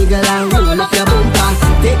 Take the niggle and roll up your bumper.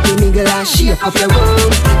 Take the niggle and shake up your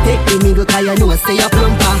room. Take the niggle 'cause you know say you're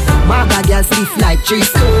plumper. Maga girl stiff like 3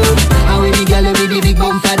 stone. How we the girl with the big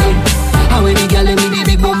bumper then? How we the girl with the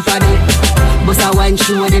big bumper then? Bust a wine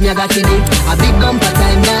show them you got it. A big bumper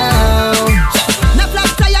time now. Now flat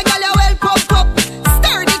tire girl you well pump up.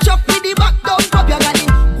 Stir the truck with the back down pop. You got it.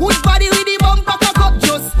 Good body with the bumper cock up.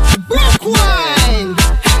 Just broke wine.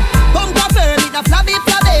 Bumper firm with the flabby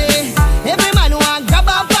flabby. Every man want grab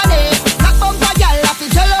a body. That bumper girl have to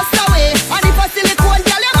jealous away. And if a silicone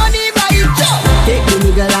girl you money buy it. Take the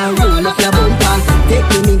niggle and roll up your bumper. Take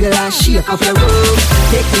the niggle and shake up your room.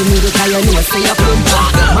 Take the niggle 'cause you know say you're plumper.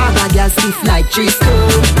 Maga girl stiff like 3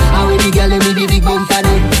 stone. How we the girl with the big bumper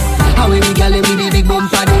then? How we the girl with the big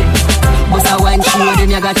bumper then? Bust a wine show them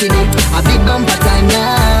you got in it. A big bumper time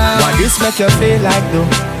now. Why this make you feel like though?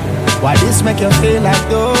 Why this make you feel like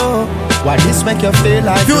though? Why this make you feel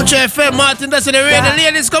like Future FM, Martin, that's in the rain. The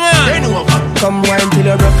ladies, come on. Come wine till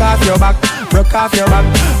you broke off your back. Broke off your back.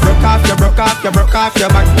 Broke off your, broke off your, broke off your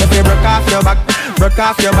back. If you broke off your back. Broke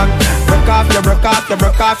off your back. Broke off your, broke off your,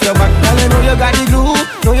 broke off your back. Girl, you know you got the glue.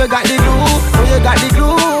 Know you got the glue. Know you got the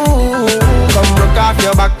glue. Come broke off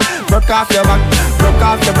your back. Broke off your back. Broke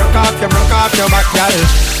off your, broke off your, broke off your back, girl.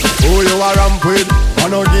 Who you are ramp with?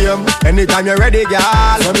 On a game. Anytime you're ready,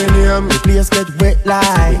 girl. Let me name. The place get wet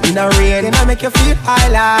like in a rain. Then I make you feel high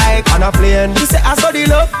like on a plane. You say I saw the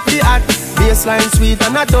love, the hot. Baseline sweet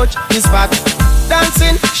and I touch the spot.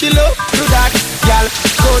 Dancing, she love to that. Girl,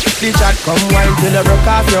 go to the chat. Come wine till you broke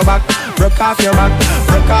off your back. Broke off your back.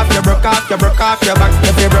 Broke off your, broke off your, broke off your back.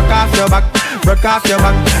 If you broke off your back. Broke off your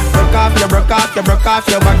back. Broke off your, broke off your, broke off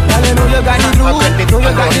your back. Girl, you know you got the glue. Know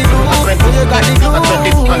you got the glue. Know you got the glue.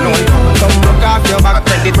 Come broke off your back.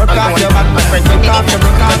 Broke off your back. Broke off your,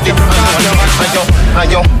 broke off your, broke off your back.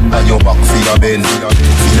 Ayo back for your bend.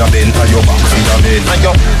 For your bend, ayo back for your bend.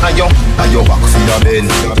 Ayo back for your bend.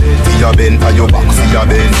 For your bend, ayo back for your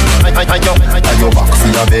bend. Ayo back for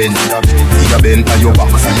your bend. For your bend, ayo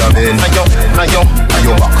back for your bend. Ayo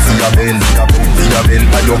back for your bend. For your bend,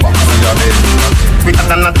 ayo back for your bend. We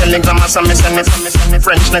got a telegram or some send me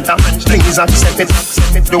French letter. Please accept it.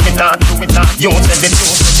 Do it that. You said it.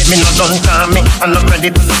 Me not done call me. I'm not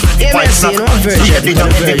ready. MSC no version.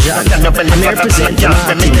 I'm representing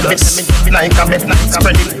Martin. Like a bet.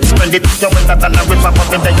 Spread it. You will not allow it. Pop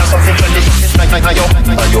up in there. Something credit.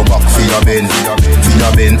 Ayo back for your bend. For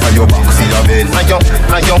your bend. Ayo back for your bend. Ayo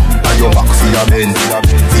back for your bend.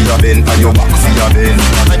 For your bend. Ayo back for your bend.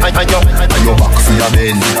 Ayo back for your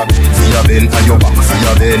bend. For your bend. Ayo back for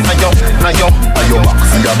your bend. Ayo back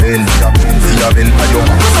for your bend. For your bend. Ayo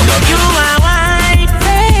back for your bend. You are white,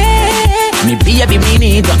 me baby, me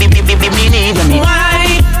need me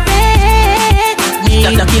white. Me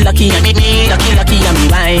lucky, me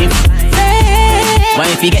wife.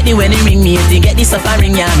 Wife, you get the wedding ring, me to get the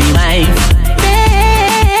suffering, yeah, me wife.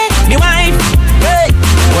 Me wife, hey.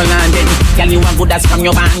 Hold on then, girl, you are good as from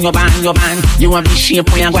your band. You have the shape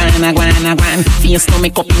where you gwan. Face no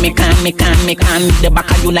make up, me can. The back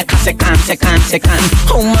of you like a second.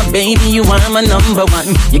 Oh my baby, you are my number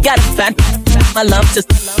one. You got a fat, my love to,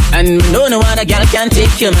 and no other girl can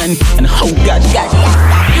take you, man. And oh God, you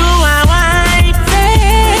are white,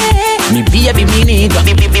 me baby, me need me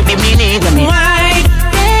white.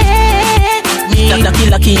 Me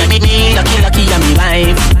lucky, I'm me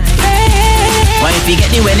wife. Why if you get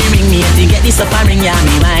the wedding ring, me to get the suffering, yeah,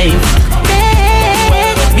 me wife.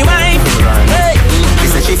 Me wife. Hey. She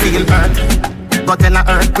said she feel hurt, but tell her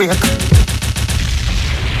earthquake.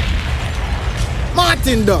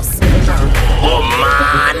 Martin Dust. Oh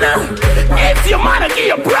man, if your man give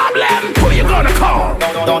you a problem, who you gonna call?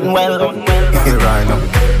 Done well. Right now.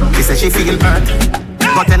 She said she feel hurt,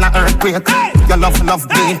 got in a earthquake. Your love me,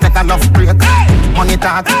 take a love break. Money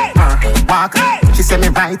talk, walk. She say me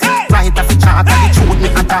right off the chart. And the truth me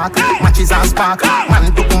attack, matches and spark. Man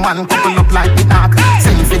to man, couple up like the ark.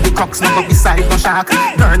 Send for the crooks, no go beside no shark.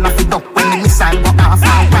 Turn off the duck when the missile go off.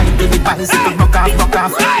 Right to the bicycle, rock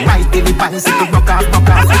off. Right to the bicycle, rock off.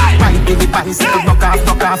 Right to the bicycle, rock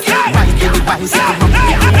off. Right to the bicycle, rock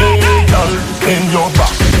off. Girl, in your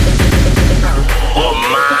back. Oh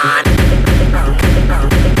man.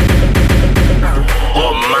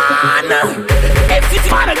 Oh man. If this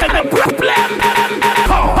man got a problem.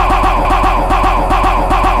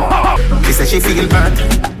 She said she feel hurt.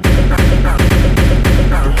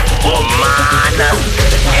 Oh man.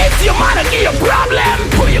 If your man give you a problem,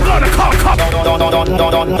 who you gonna call?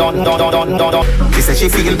 She said she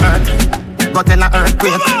feel hurt, got in a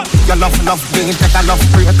earthquake. Your love me, take a love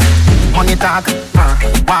break. Money talk,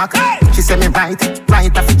 walk. She say me right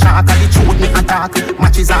off the chart. And the truth me attack,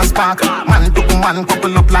 matches and spark. Man to man,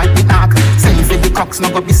 couple up like the ark. Send for the crooks, no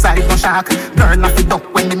go beside no shark. Burn off the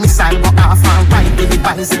duck when the missile go off. Right to the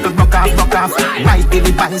bicycle, rock off. Right to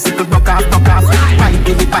the bicycle, rock off. Right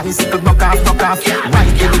to the bicycle, rock off.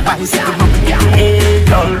 Right to the bicycle, rock off. Hey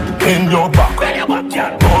girl, in your back.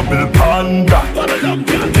 Bubble panda.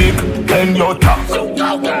 Kick in your top.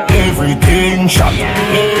 Everything shot.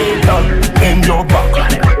 Hey girl, in your back.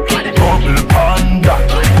 Bubble panda.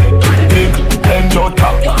 Kick in your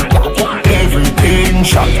top. Everything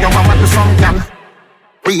shot. Yo, I want to some gal.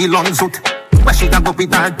 Real on zoot. Where she can go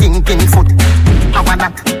with her thinking foot. I want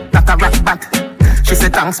that a rock bat. She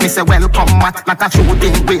said thanks, me say welcome mat. Like a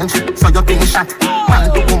shooting range, so you think shot.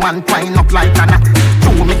 Man to woman twine up like a knot.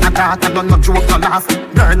 True me attack, I don't no joke, no laugh.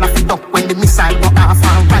 Girl off the duck when the missile go off.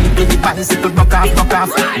 Ride to the bicycle, rock off.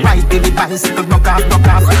 Ride to the bicycle, rock off.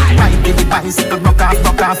 Ride to the bicycle, rock off.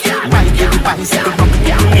 Ride to the bicycle, rock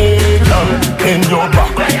off. Hey girl, in your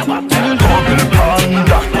back. Bubble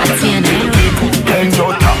panda. In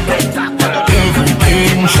your top.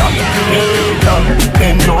 Everything shot. Hey girl,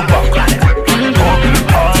 in your back. Bubble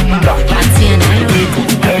panda.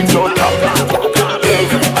 In your top.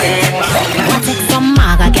 Everything shot. Take some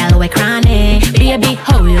maga gal we cranny. Baby,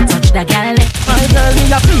 how you touch the gal? My girl, me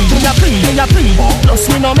a free. Plus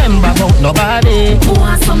me no member about nobody. Who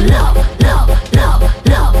want some love?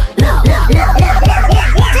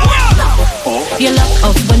 You love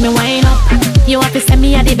up when me wind up. You have to send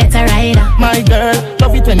me a the better rider. My girl,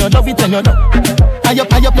 love it when you do. I up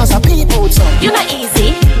plus a people so. You not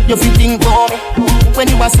easy. You fitting for me when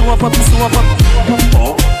you are so up.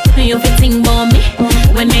 You fitting for me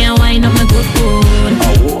when me a wind up my good.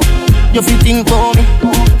 You fitting for me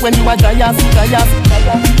when you are dry off.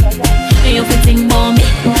 You fitting for me.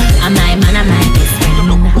 I'm my man, I'm my best friend.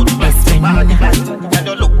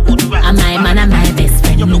 I'm my man, I'm my best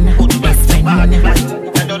friend.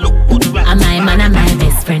 I'm my man, I'm my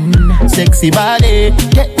best friend. Sexy body,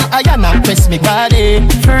 get the iron and press me body.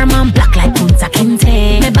 Firm and black like Kunta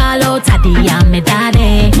Kinte. Me ball out a the and me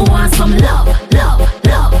daddy. Who want some love?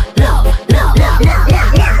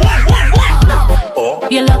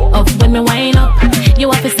 You love up when me wind up.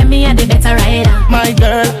 You have to send me a the better rider. My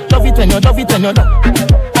girl, love it when you do.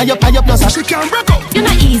 I up plus a she can break up. You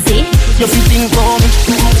not easy. You fitting for me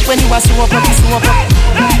when you are so up.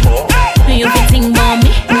 You fitting for me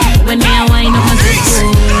when me a wind up my good.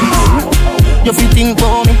 You fitting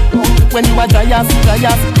for me when you are dry off.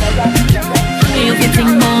 You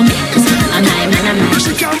fitting for me and I'm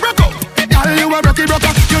she can break up. Girl, you a rocky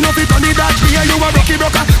broker. You know fi turn it that way. You a rocky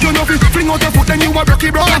broker. You know fi fling out your foot then you a rocky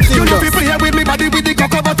broker. You know fi play with me body with the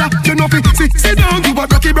cocoa butter. You know fi sit down. You a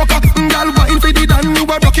rocky broker. Girl, wine fi the dan. You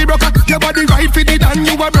a rocky broker. Your body right fi the dan.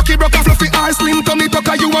 You a rocky broker. Fluffy ass slim tummy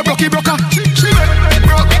tucker. You a rocky broker. She make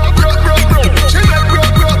broke. She make broke.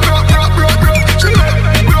 She make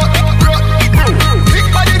broke. Big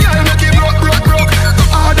body girl make it broke. Go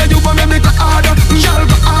harder, you want me go harder. Girl,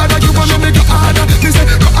 go harder, you want me go harder. Me say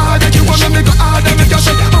go harder, you want me go harder. Make you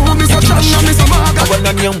say, oh, me so strong, me so maga. Well,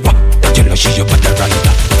 I'm young, tell her she your butter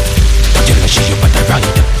rider. Tell her she your butter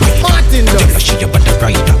rider. Martin, tell her she your butter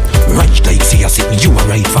rider. Right like see her sitting, you a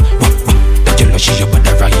right for. Tell her she your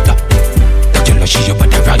butter rider. Tell her she your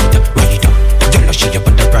butter rider. Tell her she your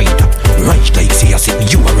butter rider. Right like see her sitting,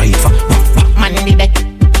 you a right for. Man did it,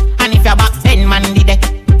 and if you back then man did it,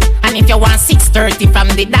 and if you want 6:30 from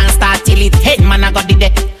the dance start till it head man I got did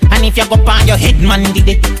it, and if you go on your head man did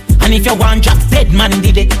it, and if you want drop dead man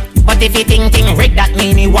did it. But if you think red that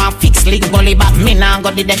mean you want fix link gully back, me nah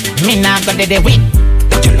go did it, me nah go did it with.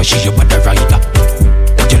 Tell her she your butter rider.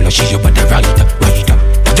 she your body rider.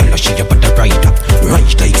 That girl she your body rider.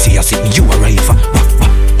 Right like see I sitting you a rider.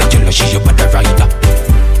 That girl she your body rider.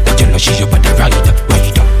 That girl she your body rider.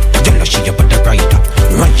 That girl she your body rider.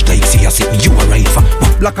 Right like see I sitting you a rider.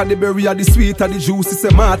 Black of the berry or the sweet or the juicy. Say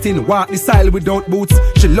Martin walk the style without boots.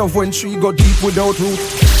 She love when she go deep without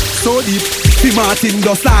roots. So deep, see Martin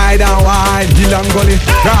go slide and wide. Hill and gully,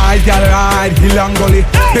 ride, girl, ride. Hill and gully,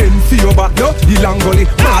 bend for your back, no. Hill and gully,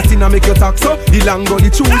 Martin a make you talk so. Hill and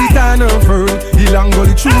gully, through the turn and fern. Hill and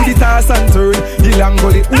gully, through the toss and turn. Hill and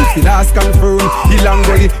gully, who's the last confirm? Hill and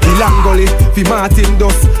gully, fi Martin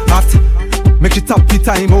does hot. Make it top the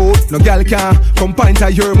time out. No girl can come pint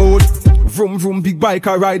to your mode. Vroom vroom, big bike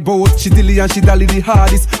or ride boat. She dilly and she dally the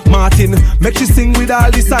hardest. Martin, make she sing with all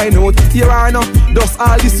the sign out. Here I know, does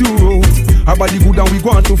all this you wrote. Her body good and we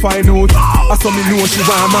want to find out. I saw me know she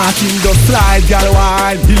want Martin. Just slide, girl,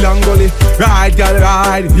 wide. Hill and gully, ride, girl,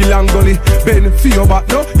 ride. Hill and gully, bend for your back,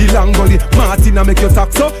 no. Hill and gully, Martin I make you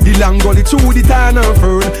talk so. Hill and gully, through the turn and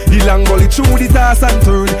fern. Hill and gully, through the toss and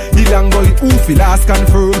turn. Hill and gully, who feel last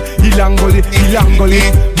confirm. Hill and gully,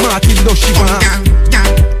 Martin does she want.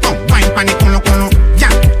 Wine pani kolo kolo, yeah.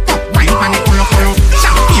 Wine pani kolo kolo,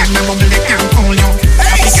 champagne na bubble they can't hold you.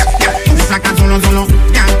 Move like a zolo zolo,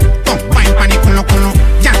 yeah. Wine pani kolo kolo,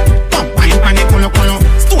 yeah. Wine pani kolo kolo,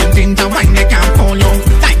 stone ginger wine they can't hold you.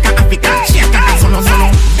 Like a African shake like a zolo zolo,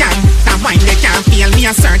 yeah. That wine they can't feel me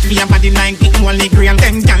a search for your body like the holy grail.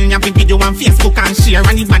 Them girl you have a video on Facebook and share,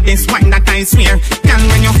 and the baddest wine that I swear. Girl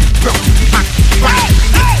when you broke back, right,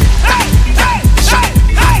 shot,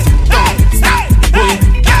 don't stop, boy.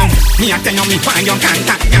 Me a tell you me find your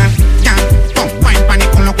contact, yeah. Come wine pani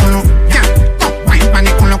kolo kolo, yeah. Come wine pani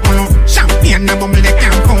kolo kolo. Champagne na bubble they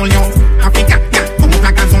can't hold you. Africa, yeah. Move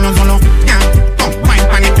like a zolo zolo, yeah. Come wine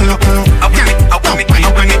pani kolo kolo, yeah. Come wine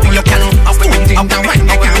pani kolo kolo. Stone ginger wine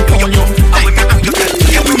they can't hold you.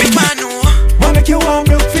 Wanna make you warm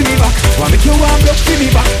block for me back. Wanna make you warm block for me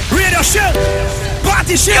back. Radio shell,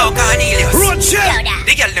 party shell, Yo Cornelius, road shell.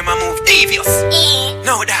 The girl them a move devious.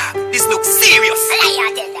 No dog, this looks serious.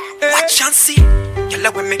 Watch and see. You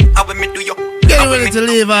love with me, how with me do you? Getting ready to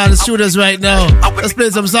leave all the studios right now. Let's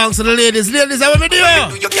play some songs to the ladies. Ladies, how with me do you?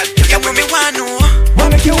 You with me wanna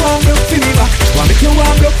make you warm block for me back. Wanna make you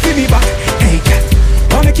warm block for me back. Hey girl,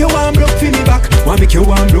 wanna make you warm block for me back. Wanna make you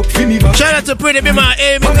warm block for me back. Shout out to Pretty Bima,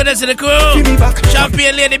 hey, big up to the crew.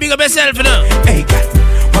 Champion lady, big up yourself, you know. Hey girl,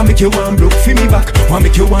 wanna make you warm block for me back. Wanna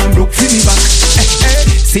make you warm block for me back.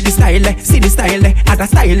 See the style, other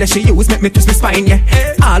style she use make me twist my spine,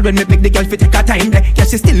 yeah. All when me beg the girl fi take her time, yeah.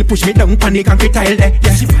 She still push me down on the concrete tile, yeah.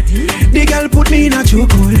 The girl put me in a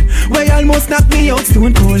choke hole, where almost knock me out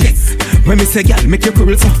stone cold. Yes. When me say girl make you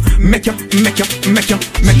cool, so make you.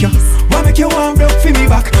 Wanna make you warm block for me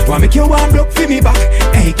back. Wanna make you warm block for me back.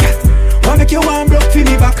 Hey girl, wanna make you warm block for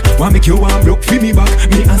me back. Wanna make you warm block for me back.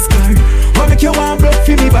 Me ask her, wanna make you warm block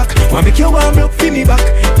for me back. Wanna make you warm block for me back.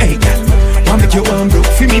 Hey girl, wanna make you warm block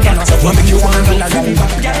for me back. Wanna make you warm block for me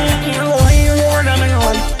back.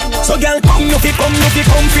 So girl, come you fi come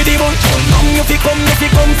for the bun. Come you fi come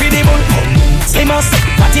for the bun. Slim as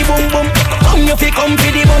fatty boom boom. Come you fi come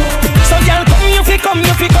for the bun. So girl, come you fi come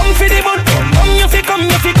for the bun. Come you fi come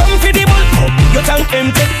for the bun. Your tank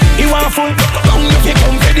empty, you are full. Come you fi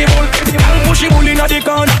come for the bun. Girl, push him inna the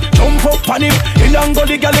corner, jump up on him. In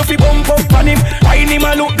Angola, girl, you fi bump up on him. Ride him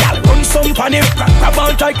a look, girl, run some on him. Grab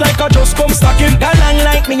all tight like a just come stack him. Girl, long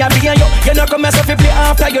like me a be you. You know come yourself fi play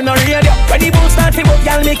after you no radio. When the ball start fi book,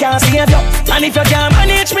 girl, me can't save you. And if you can't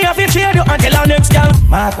manage me, I fi trade you until our next girl.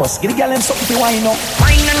 Marcus, give the girl them something to wine up.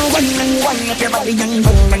 Wine up your body and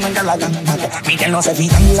bang and galagan. Me tell us if he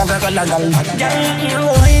can like a galagal.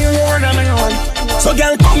 So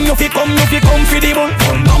girl, come you fi come for the bun.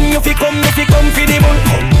 Come you fi come for the bun.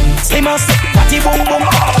 Slim as fatty boom boom.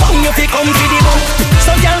 Come you fi come for the bun.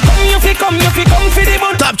 So girl, come you fi come for the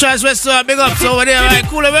bun. Top Choice Restaurant, big ups over there, right?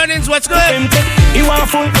 Cooler Earnings, what's good? You are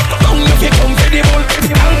full. Come you fi come for the bun.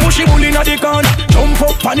 Girl, push him inna the corner, jump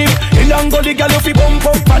up on him. In Angola, girl, you fi bump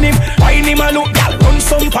up on him. Ride him a look, girl, run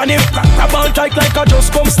some on him. Grab all tight like a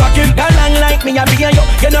just come stack him. Girl, long like me a be you.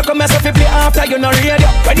 You know come yourself fi play after you no radio.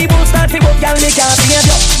 When the ball start fi book, girl, me can't save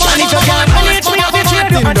you. And if you can't manage me, I fi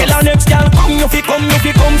trade you until our next girl. Come you fi come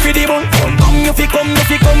for the bun. Come you fi come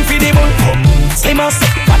for the bun. Slim as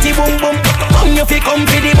fatty boom boom. Come you fi come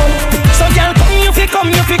for the bun. So girl, come you fi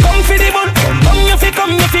come for the bun. Come you fi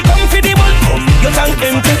come for the bun. Your tank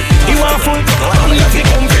empty, you are full. Come you fi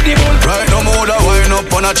come for the bun. Right now, me woulda wine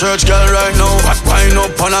up on a church girl right now. Wine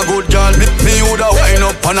up on a good girl. Me woulda wine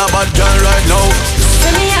up on a bad girl right now.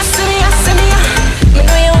 See me. Me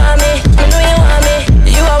know you want me.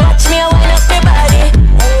 You a watch me, I wind up your body.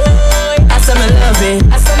 I say me love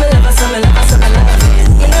it.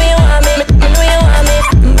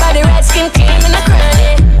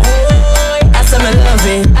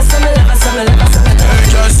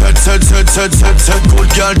 Set, good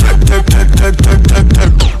girl. Take.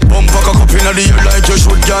 Bump a cock up inna the air like you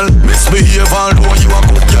should, girl. Misbehave and know you a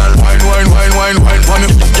good girl. Wine for me,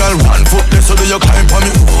 girl. 1 foot less so do you climb for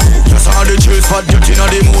me. Just all the chase fat, get inna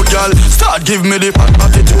the mood, girl. Start give me the fat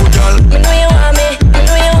attitude, girl. Me know you want me.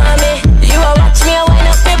 You a watch me a wind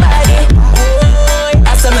up my body. Oh,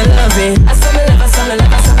 I saw me love it. I saw me love it.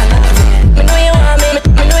 Me know you want me.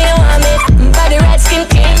 Body red, skin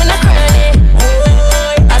clean, me not crying.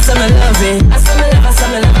 Oh, I saw me love it. I saw me love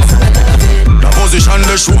it. The position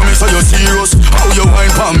they show me so you're serious. How you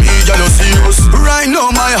wine for me, girl, you're serious. Right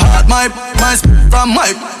now my heart, my from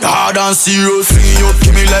my hard and serious. See you,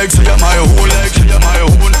 give me like say you're my own, like say you're my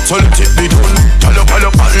own. So let it be done. Tell up like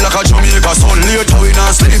a Jamaica sun. Later we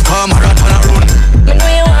not sleep, come marathon and run. Me know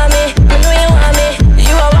you want me.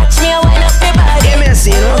 You a watch me a wind up your body. Yeah, me a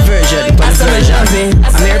see no version, but the version I'm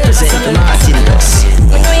here representing Martin Dust.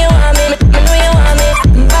 Me know you want me.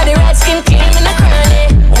 Body red, skin clean, me not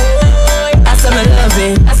crying. Oh, I saw me love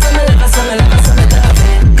it. I saw me love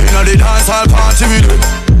it. Inna the dance hall party with it.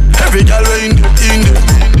 Every girl we in the.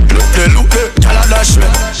 Look there, girl a dash me.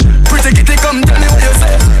 Pretty kitty come tell me what you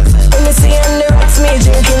say. When me see on the rocks, me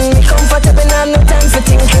drinking. Me comfortable, now no time for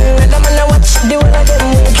thinking. Let them wanna watch the whole of them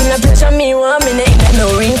waking. A pleasure me 1 minute, ain't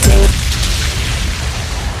no ring thing.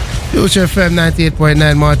 Future FM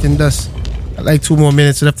 98.9 Martin Dust. I like 2 more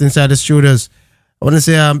minutes left inside the studios. I want to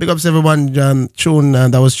say big ups to everyone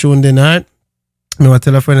that was tuned in, alright? You know,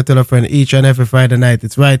 tell a friend each and every Friday night.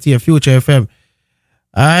 It's right here, Future FM.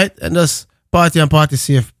 Alright? And just party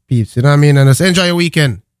safe, peeps. You know what I mean? And just enjoy your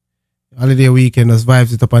weekend. Holiday weekend, just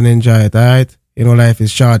vibes it up and enjoy it, alright? You know, life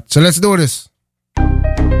is short. So let's do this.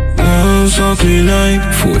 Oh, so clean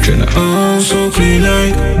like Fortune. Oh, so clean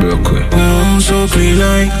like Brooklyn. Oh, so clean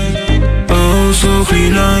like. Oh, so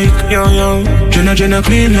clean like yo. Jenna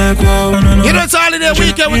clean like wow. You know it's holiday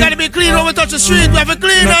weekend. We gotta be clean when we touch the street. We have to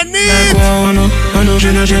clean and neat. I know,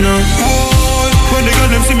 Jenna. Oh, when the girl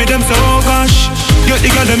them see me, them say oh gosh. Get the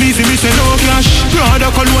girl them easy, me say no clash.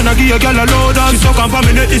 Brother cologne, I give a girl a load. She so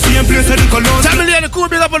contaminate the same place as the cologne. Tell me the cool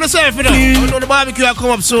big up on the surf, you know. I know the barbecue will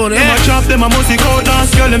come up soon, Them a chop, them a musty go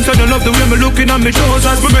dance. Girl them say they love the way me looking at me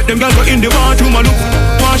trousers. We make them girl go in the bathroom and look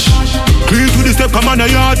wash. Clean to the step, come on a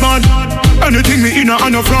yard man. Anything me in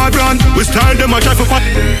a fraud brand. We style them a try for fun.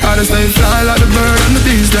 I just stay fly like the bird and the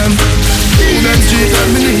bees them. Who them cheap and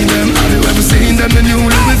me need them. Have you ever seen them? The new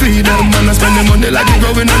we feed them. And I spend the money like it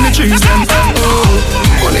growing on the trees them.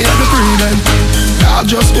 Oh, only have to free them. I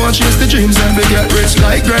just want chase the dreams them. They get rich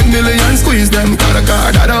like Greg Millie and squeeze them. Got a car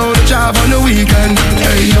that hold a job on the weekend.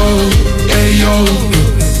 Hey yo.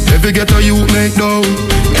 If you get a youth make dough.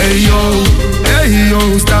 Hey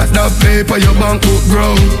yo, start that paper, your bank book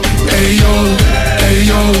grow. Hey yo,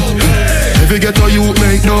 if you get a youth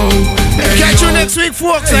make dough. Catch you next week,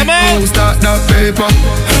 folks, man. Start that paper.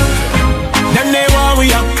 Then they want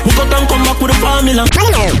we up. We got them come back with a formula.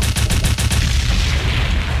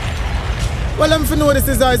 Well, I'm for know this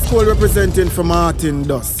is high school representing for Martin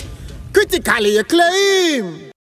Dust. Critically acclaimed.